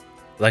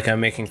 Like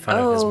I'm making fun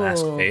of his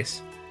mask Oh.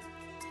 face.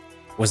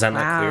 Was that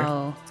not clear?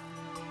 Wow.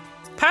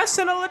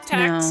 Personal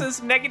attacks No.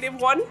 is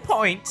 -1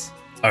 point.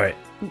 All right.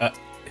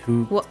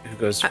 Who Well,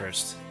 goes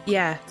first?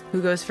 Yeah,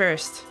 who goes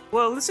first?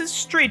 Well, this is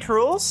street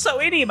rules, so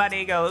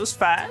anybody goes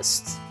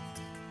first.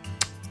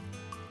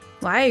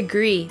 Well, I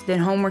agree that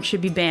homework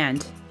should be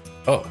banned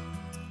Oh,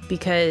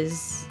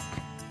 because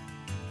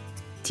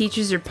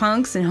teachers are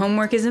punks and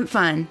homework isn't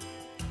fun.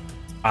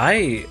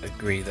 I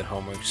agree that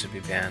homework should be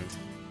banned.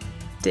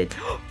 Did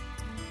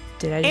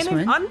I In just an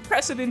win?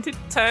 unprecedented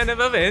turn of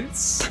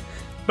events,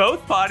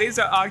 Both parties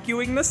are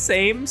arguing the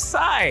same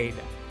side.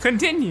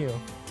 Continue.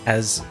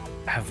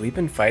 Have we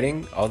been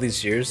fighting all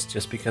these years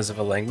just because of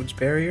a language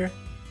barrier?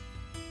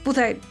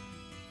 Well,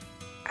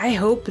 I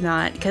hope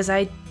not, because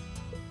I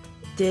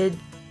did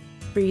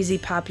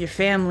Freezy Pop your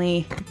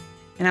family,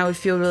 and I would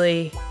feel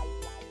really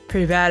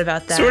pretty bad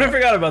about that. Sort of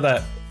forgot about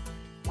that.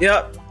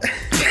 Yep.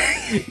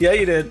 Yeah,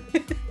 you did.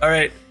 All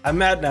right, I'm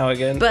mad now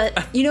again. But,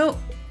 no.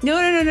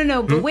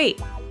 But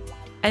wait.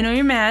 I know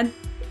you're mad,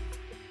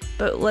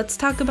 but let's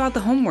talk about the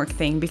homework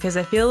thing, because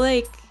I feel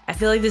like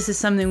this is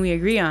something we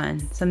agree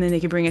on, something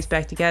that could bring us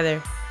back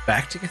together.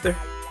 Back together?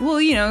 Well,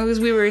 because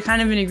we were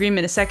kind of in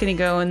agreement a second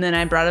ago, and then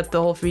I brought up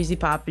the whole Freezy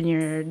Pop and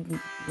your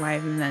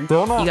wife, and then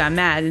you got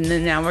mad, and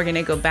then now we're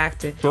gonna go back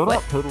to. Still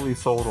not totally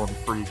sold on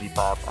Freezy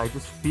Pop. I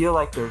just feel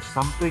like there's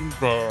something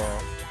there,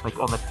 like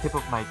on the tip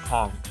of my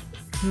tongue.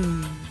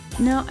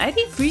 No, I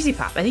think Freezy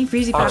Pop. I think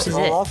Freezy Pop is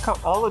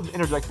it. I'll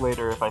interject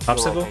later if I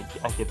feel like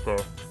I get there.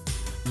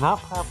 Not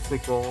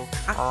popsicle.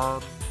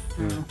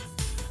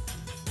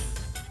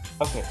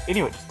 Okay.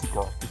 Anyway, just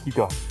keep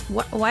going.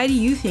 Why do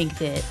you think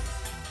that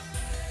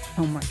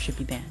homework should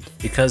be banned?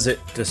 Because it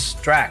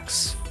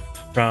distracts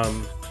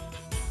from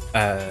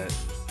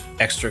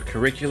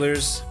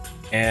extracurriculars,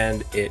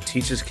 and it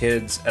teaches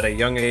kids at a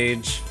young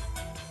age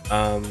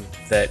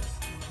that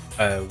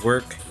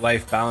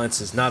work-life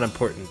balance is not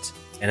important,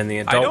 and in the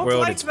adult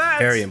world, it's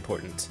very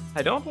important.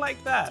 I don't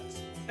like that.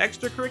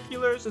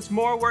 Extracurriculars is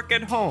more work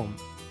at home.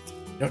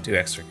 You don't do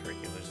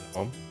extracurriculars at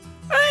home.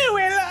 Oh,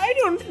 well, I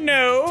don't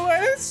know.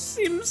 It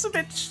seems a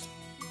bit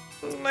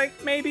like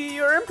maybe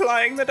you're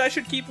implying that I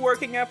should keep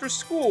working after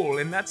school,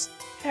 and that's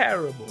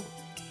terrible.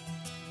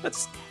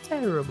 That's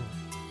terrible.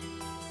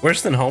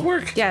 Worse than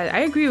homework? Yeah, I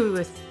agree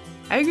with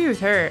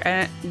her.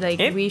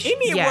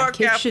 Any work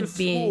kids after should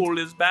school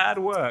is bad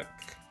work.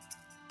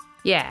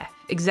 Yeah,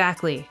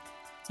 exactly.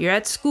 You're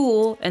at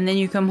school, and then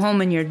you come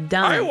home and you're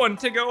done. I want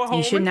to go home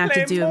You shouldn't and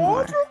have play to do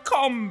Mortal more.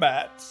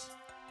 Kombat.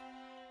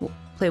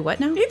 Play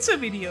what now? It's a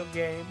video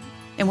game.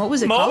 And what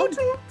was it called?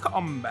 Mortal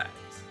Kombat.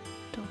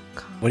 Mortal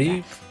Kombat. What do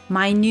you...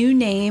 My new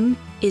name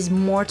is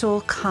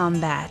Mortal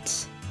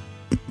Kombat.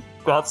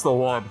 That's the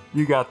one.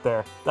 You got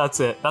there. That's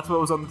it. That's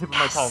what was on the tip of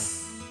my tongue.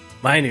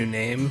 My new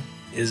name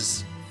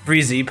is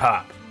Freezy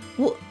Pop.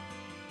 Well,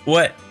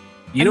 What?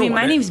 You don't want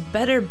my it? name's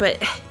better, but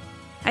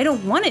I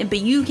don't want it. But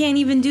you can't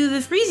even do the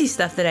Freezy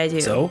stuff that I do.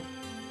 So?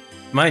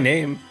 My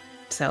name.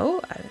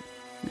 So?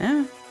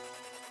 Yeah.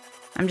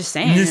 I'm just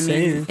saying.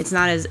 saying. It's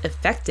not as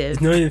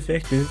effective. Not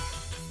effective.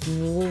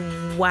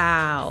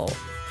 Wow.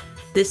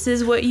 This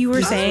is what you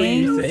were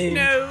saying?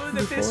 No,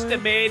 that this Before?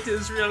 debate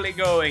is really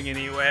going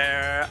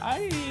anywhere.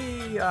 I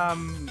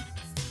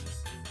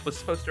was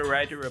supposed to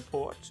write a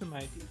report to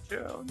my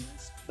teacher on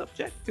this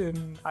subject,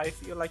 and I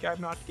feel like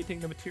I'm not getting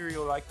the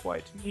material I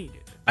quite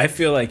needed. I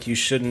feel like you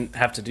shouldn't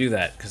have to do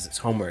that because it's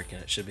homework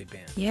and it should be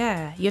banned.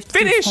 Yeah, you have to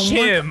Finish do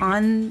homework him!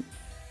 on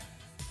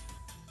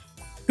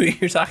Who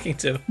you're talking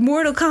to?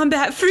 Mortal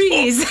Kombat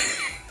Freeze.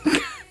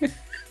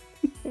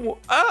 No,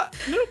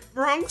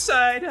 wrong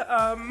side.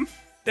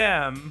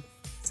 Damn.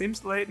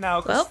 Seems late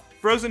now, 'cause Well.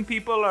 frozen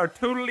people are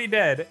totally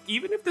dead,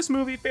 even if this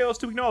movie fails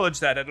to acknowledge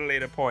that at a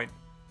later point.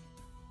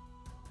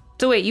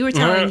 So wait, you were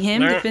telling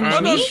him to finish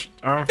me?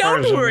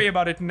 Don't worry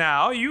about it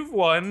now. You've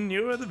won.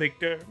 You are the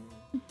victor.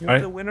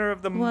 You're the winner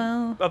of the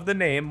Well. of the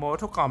name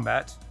Mortal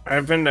Kombat.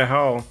 I've been to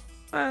hell.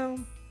 Well,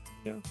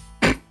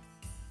 yeah.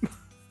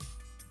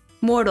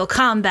 Mortal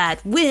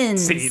Kombat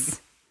wins. Scene.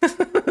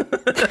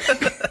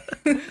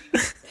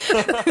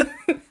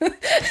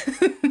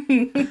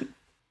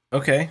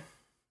 Okay.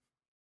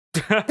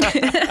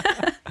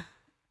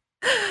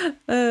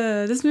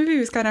 This movie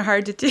was kind of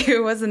hard to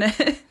do, wasn't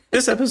it?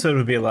 This episode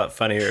would be a lot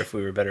funnier if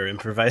we were better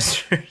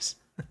improvisers.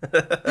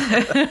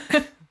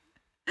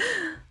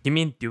 You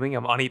mean doing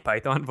a Monty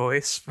Python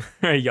voice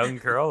for a young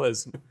girl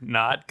is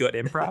not good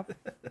improv?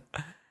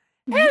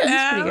 That's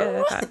pretty good,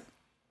 I thought.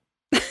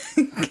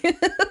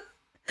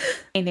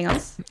 Anything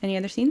else? Any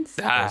other scenes?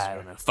 I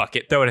don't know. Fuck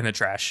it. Throw it in the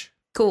trash.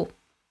 Cool.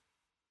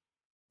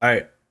 All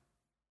right.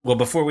 Well,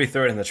 before we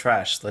throw it in the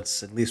trash,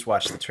 let's at least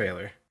watch the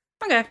trailer.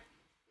 Okay.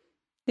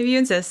 If you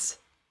insist.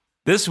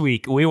 This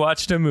week, we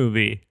watched a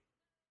movie.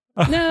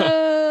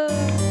 No.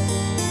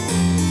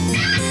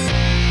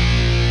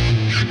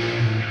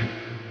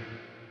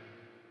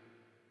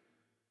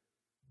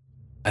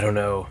 I don't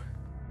know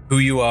who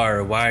you are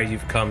or why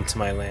you've come to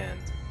my land,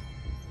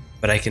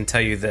 but I can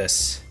tell you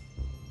this.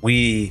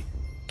 We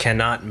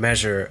cannot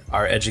measure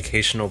our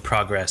educational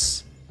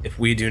progress if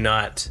we do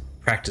not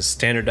practice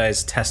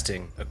standardized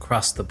testing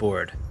across the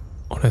board.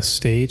 On a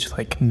stage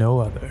like no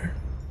other.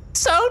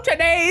 So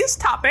today's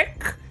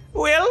topic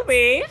will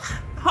be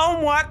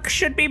homework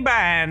should be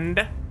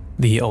banned.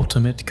 The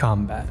ultimate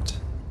combat.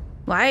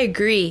 Well, I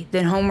agree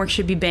that homework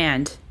should be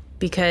banned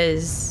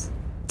because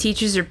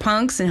teachers are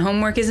punks and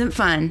homework isn't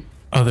fun.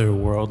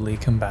 Otherworldly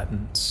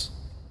combatants.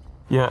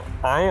 Yeah,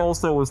 I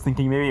also was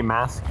thinking maybe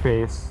Mask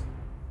Face.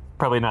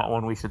 Probably not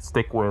one we should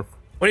stick with.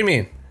 What do you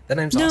mean? That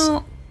name's awesome.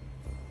 No,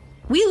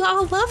 we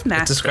all love It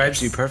Mask describes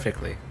Face. you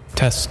perfectly.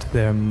 Test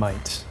their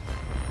might.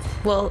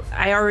 Well,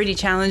 I already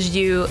challenged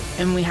you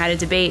and we had a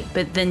debate,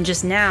 but then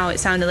just now it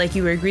sounded like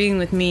you were agreeing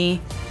with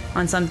me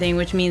on something,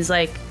 which means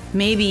like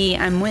maybe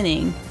I'm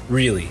winning.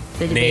 Really?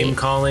 The debate Name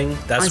calling?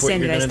 That's on what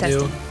you're going to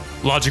standardized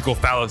do? Logical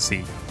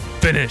fallacy.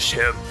 Finish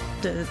him.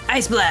 The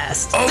Ice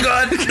Blast. Oh,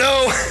 God,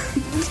 no!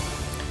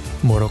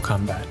 Mortal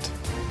Kombat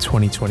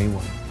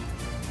 2021.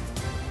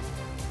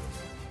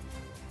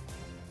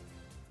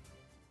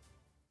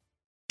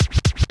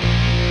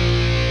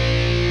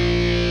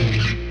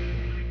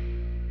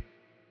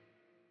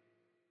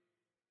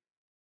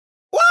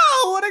 Wow,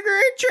 what a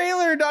great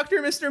trailer,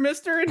 Dr. Mr.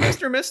 Mister and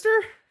Mr. Mister.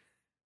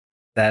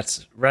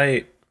 That's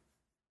right.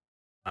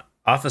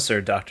 Officer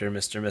Dr.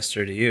 Mr.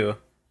 Mister to you.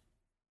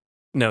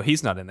 No,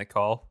 he's not in the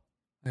call.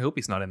 I hope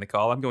he's not in the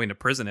call. I'm going to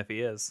prison if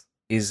he is.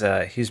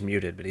 He's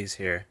muted, but he's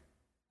here.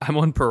 I'm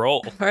on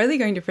parole. Farley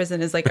going to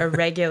prison is like a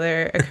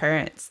regular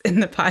occurrence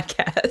in the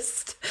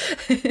podcast.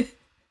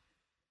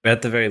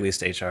 At the very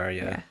least, HR,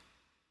 yeah.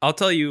 I'll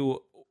tell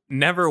you,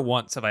 never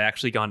once have I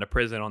actually gone to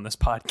prison on this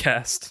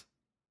podcast.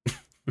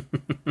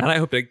 And I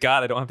hope to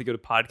God I don't have to go to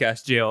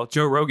podcast jail.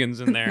 Joe Rogan's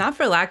in there. Not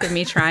for lack of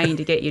me trying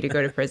to get you to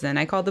go to prison.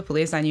 I called the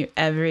police on you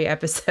every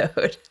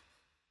episode.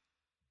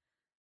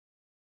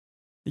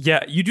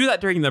 Yeah, you do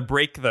that during the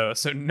break, though,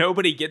 so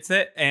nobody gets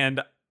it, and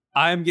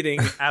I'm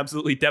getting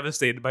absolutely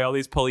devastated by all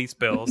these police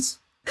bills.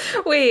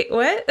 Wait,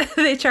 what?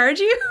 They charge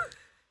you?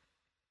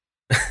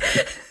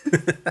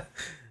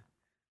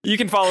 You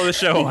can follow the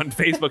show on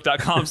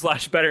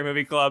Facebook.com/Better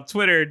Movie Club,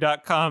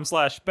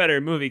 Twitter.com/Better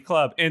Movie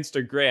Club,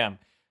 Instagram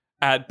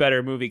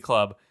 @Better Movie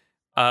Club,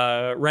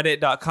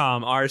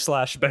 Reddit.com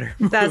r/Better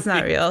Movie. That's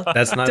not real.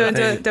 That's not a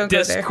thing. Don't go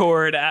there.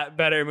 Discord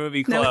 @Better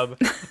Movie Club.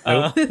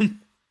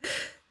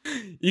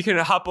 You can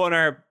hop on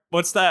our,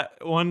 what's that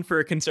one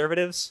for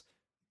conservatives?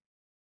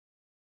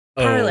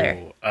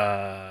 Parler.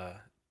 Oh,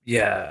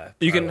 yeah.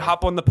 You can Parler.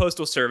 hop on the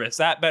postal service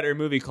 @Better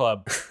Movie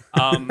Club.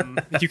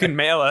 You can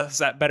mail us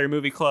at Better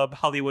Movie Club,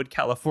 Hollywood,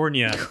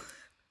 California.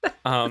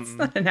 That's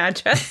not an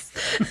address.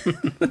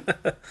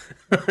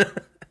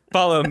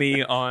 Follow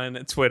me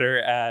on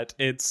Twitter at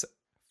it's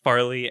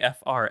Farley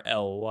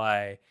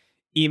FRLY.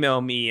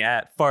 Email me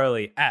at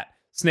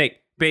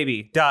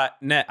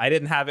farley@snakebaby.net. I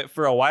didn't have it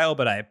for a while,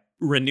 but I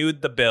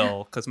renewed the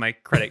bill because my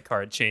credit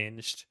card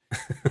changed.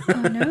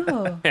 Oh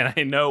no. And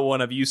I know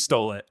one of you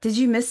stole it. Did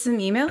you miss some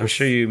emails? I'm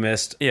sure you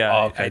missed Yeah,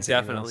 all I kinds of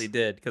definitely emails.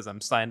 did because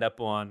I'm signed up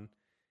on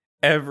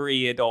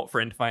every adult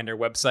friend finder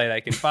website I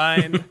can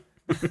find.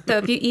 So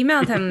if you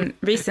emailed him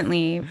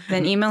recently,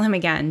 then email him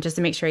again just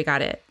to make sure he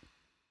got it.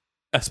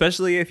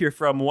 Especially if you're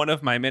from one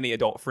of my many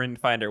adult friend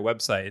finder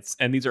websites.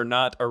 And these are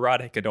not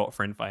erotic adult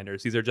friend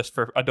finders. These are just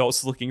for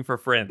adults looking for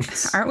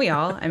friends. Aren't we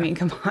all? I mean,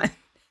 come on.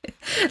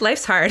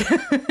 Life's hard.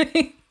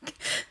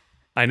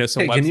 I know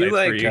some Hey, websites can you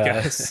for you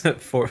guys.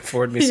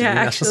 forward me some Yeah,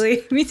 emails?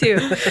 actually, me too.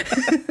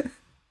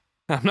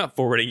 I'm not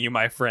forwarding you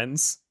my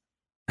friends.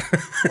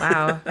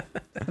 Wow.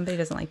 Somebody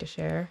doesn't like to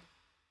share.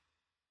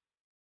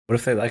 What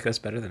if they like us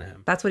better than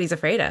him? That's what he's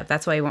afraid of.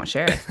 That's why he won't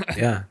share it.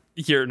 Yeah.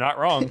 You're not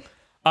wrong.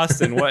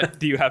 Austin, what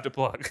do you have to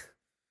plug?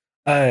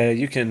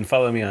 You can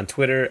follow me on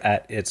Twitter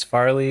at it's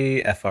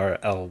Farley,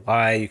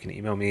 FRLY. You can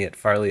email me at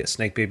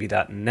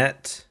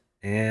farley@snakebaby.net.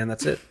 And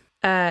that's it.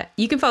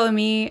 You can follow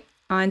me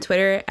on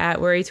Twitter at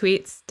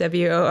worrytweets,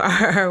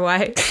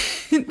 WORRY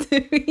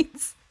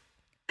tweets.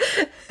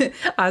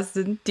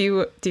 Austin, do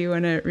you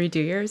want to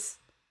redo yours?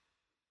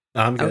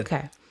 I'm good.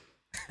 Okay.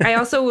 I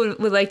also would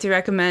like to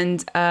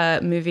recommend a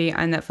movie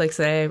on Netflix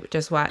that I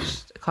just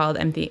watched called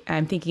I'm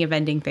Thinking of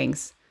Ending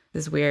Things.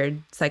 This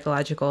weird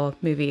psychological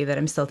movie that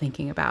I'm still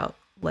thinking about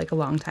like a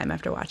long time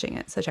after watching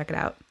it. So check it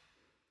out.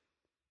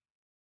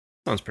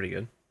 Sounds pretty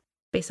good.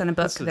 Based on a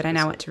book that I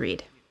now want to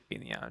read. In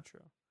the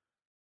outro.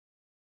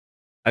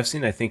 I've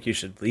seen I Think You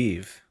Should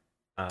Leave.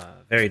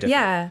 Very different.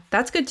 Yeah,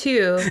 that's good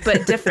too,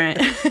 but different.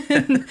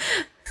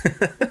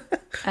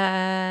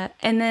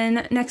 And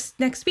then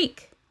next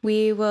week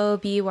we will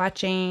be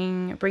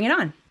watching Bring It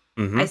On.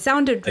 Mhm. I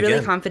sounded really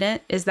Again.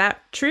 confident. Is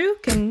that true?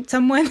 Can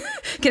someone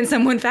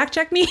fact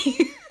check me?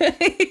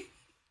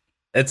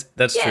 That's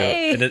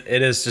Yay. true.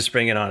 It is just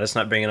Bring It On. It's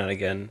not Bring It On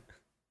again.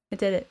 I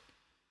did it.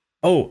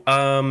 Oh,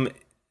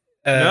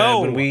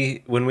 No.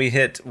 when we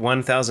hit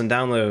 1,000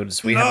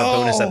 downloads, we have a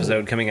bonus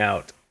episode coming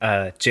out.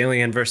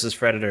 Jalian versus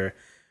Predator.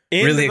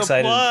 Into Really the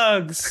excited.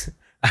 plugs.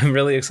 I'm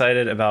really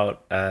excited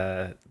about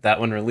that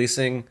one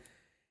releasing.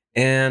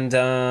 And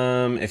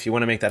if you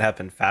want to make that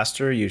happen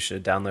faster, you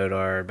should download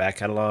our back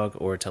catalog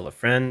or tell a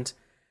friend.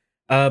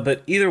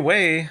 But either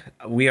way,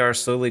 we are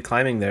slowly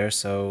climbing there,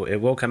 so it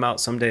will come out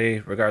someday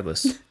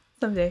regardless.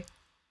 Someday.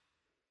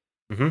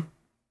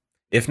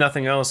 If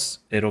nothing else,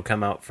 it'll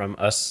come out from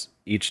us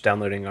each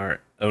downloading our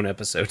own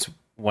episodes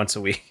once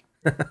a week.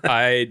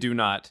 I do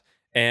not.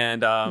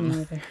 And Me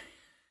neither.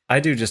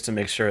 I do just to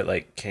make sure it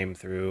like came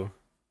through.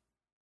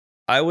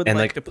 I would And,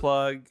 like like- to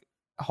plug.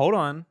 Hold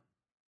on.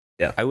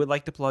 Yeah. I would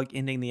like to plug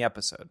ending the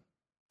episode.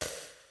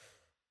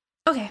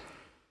 Okay.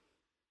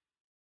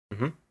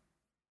 And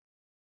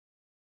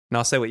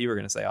I'll say what you were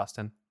going to say,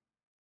 Austin.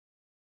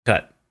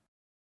 Cut.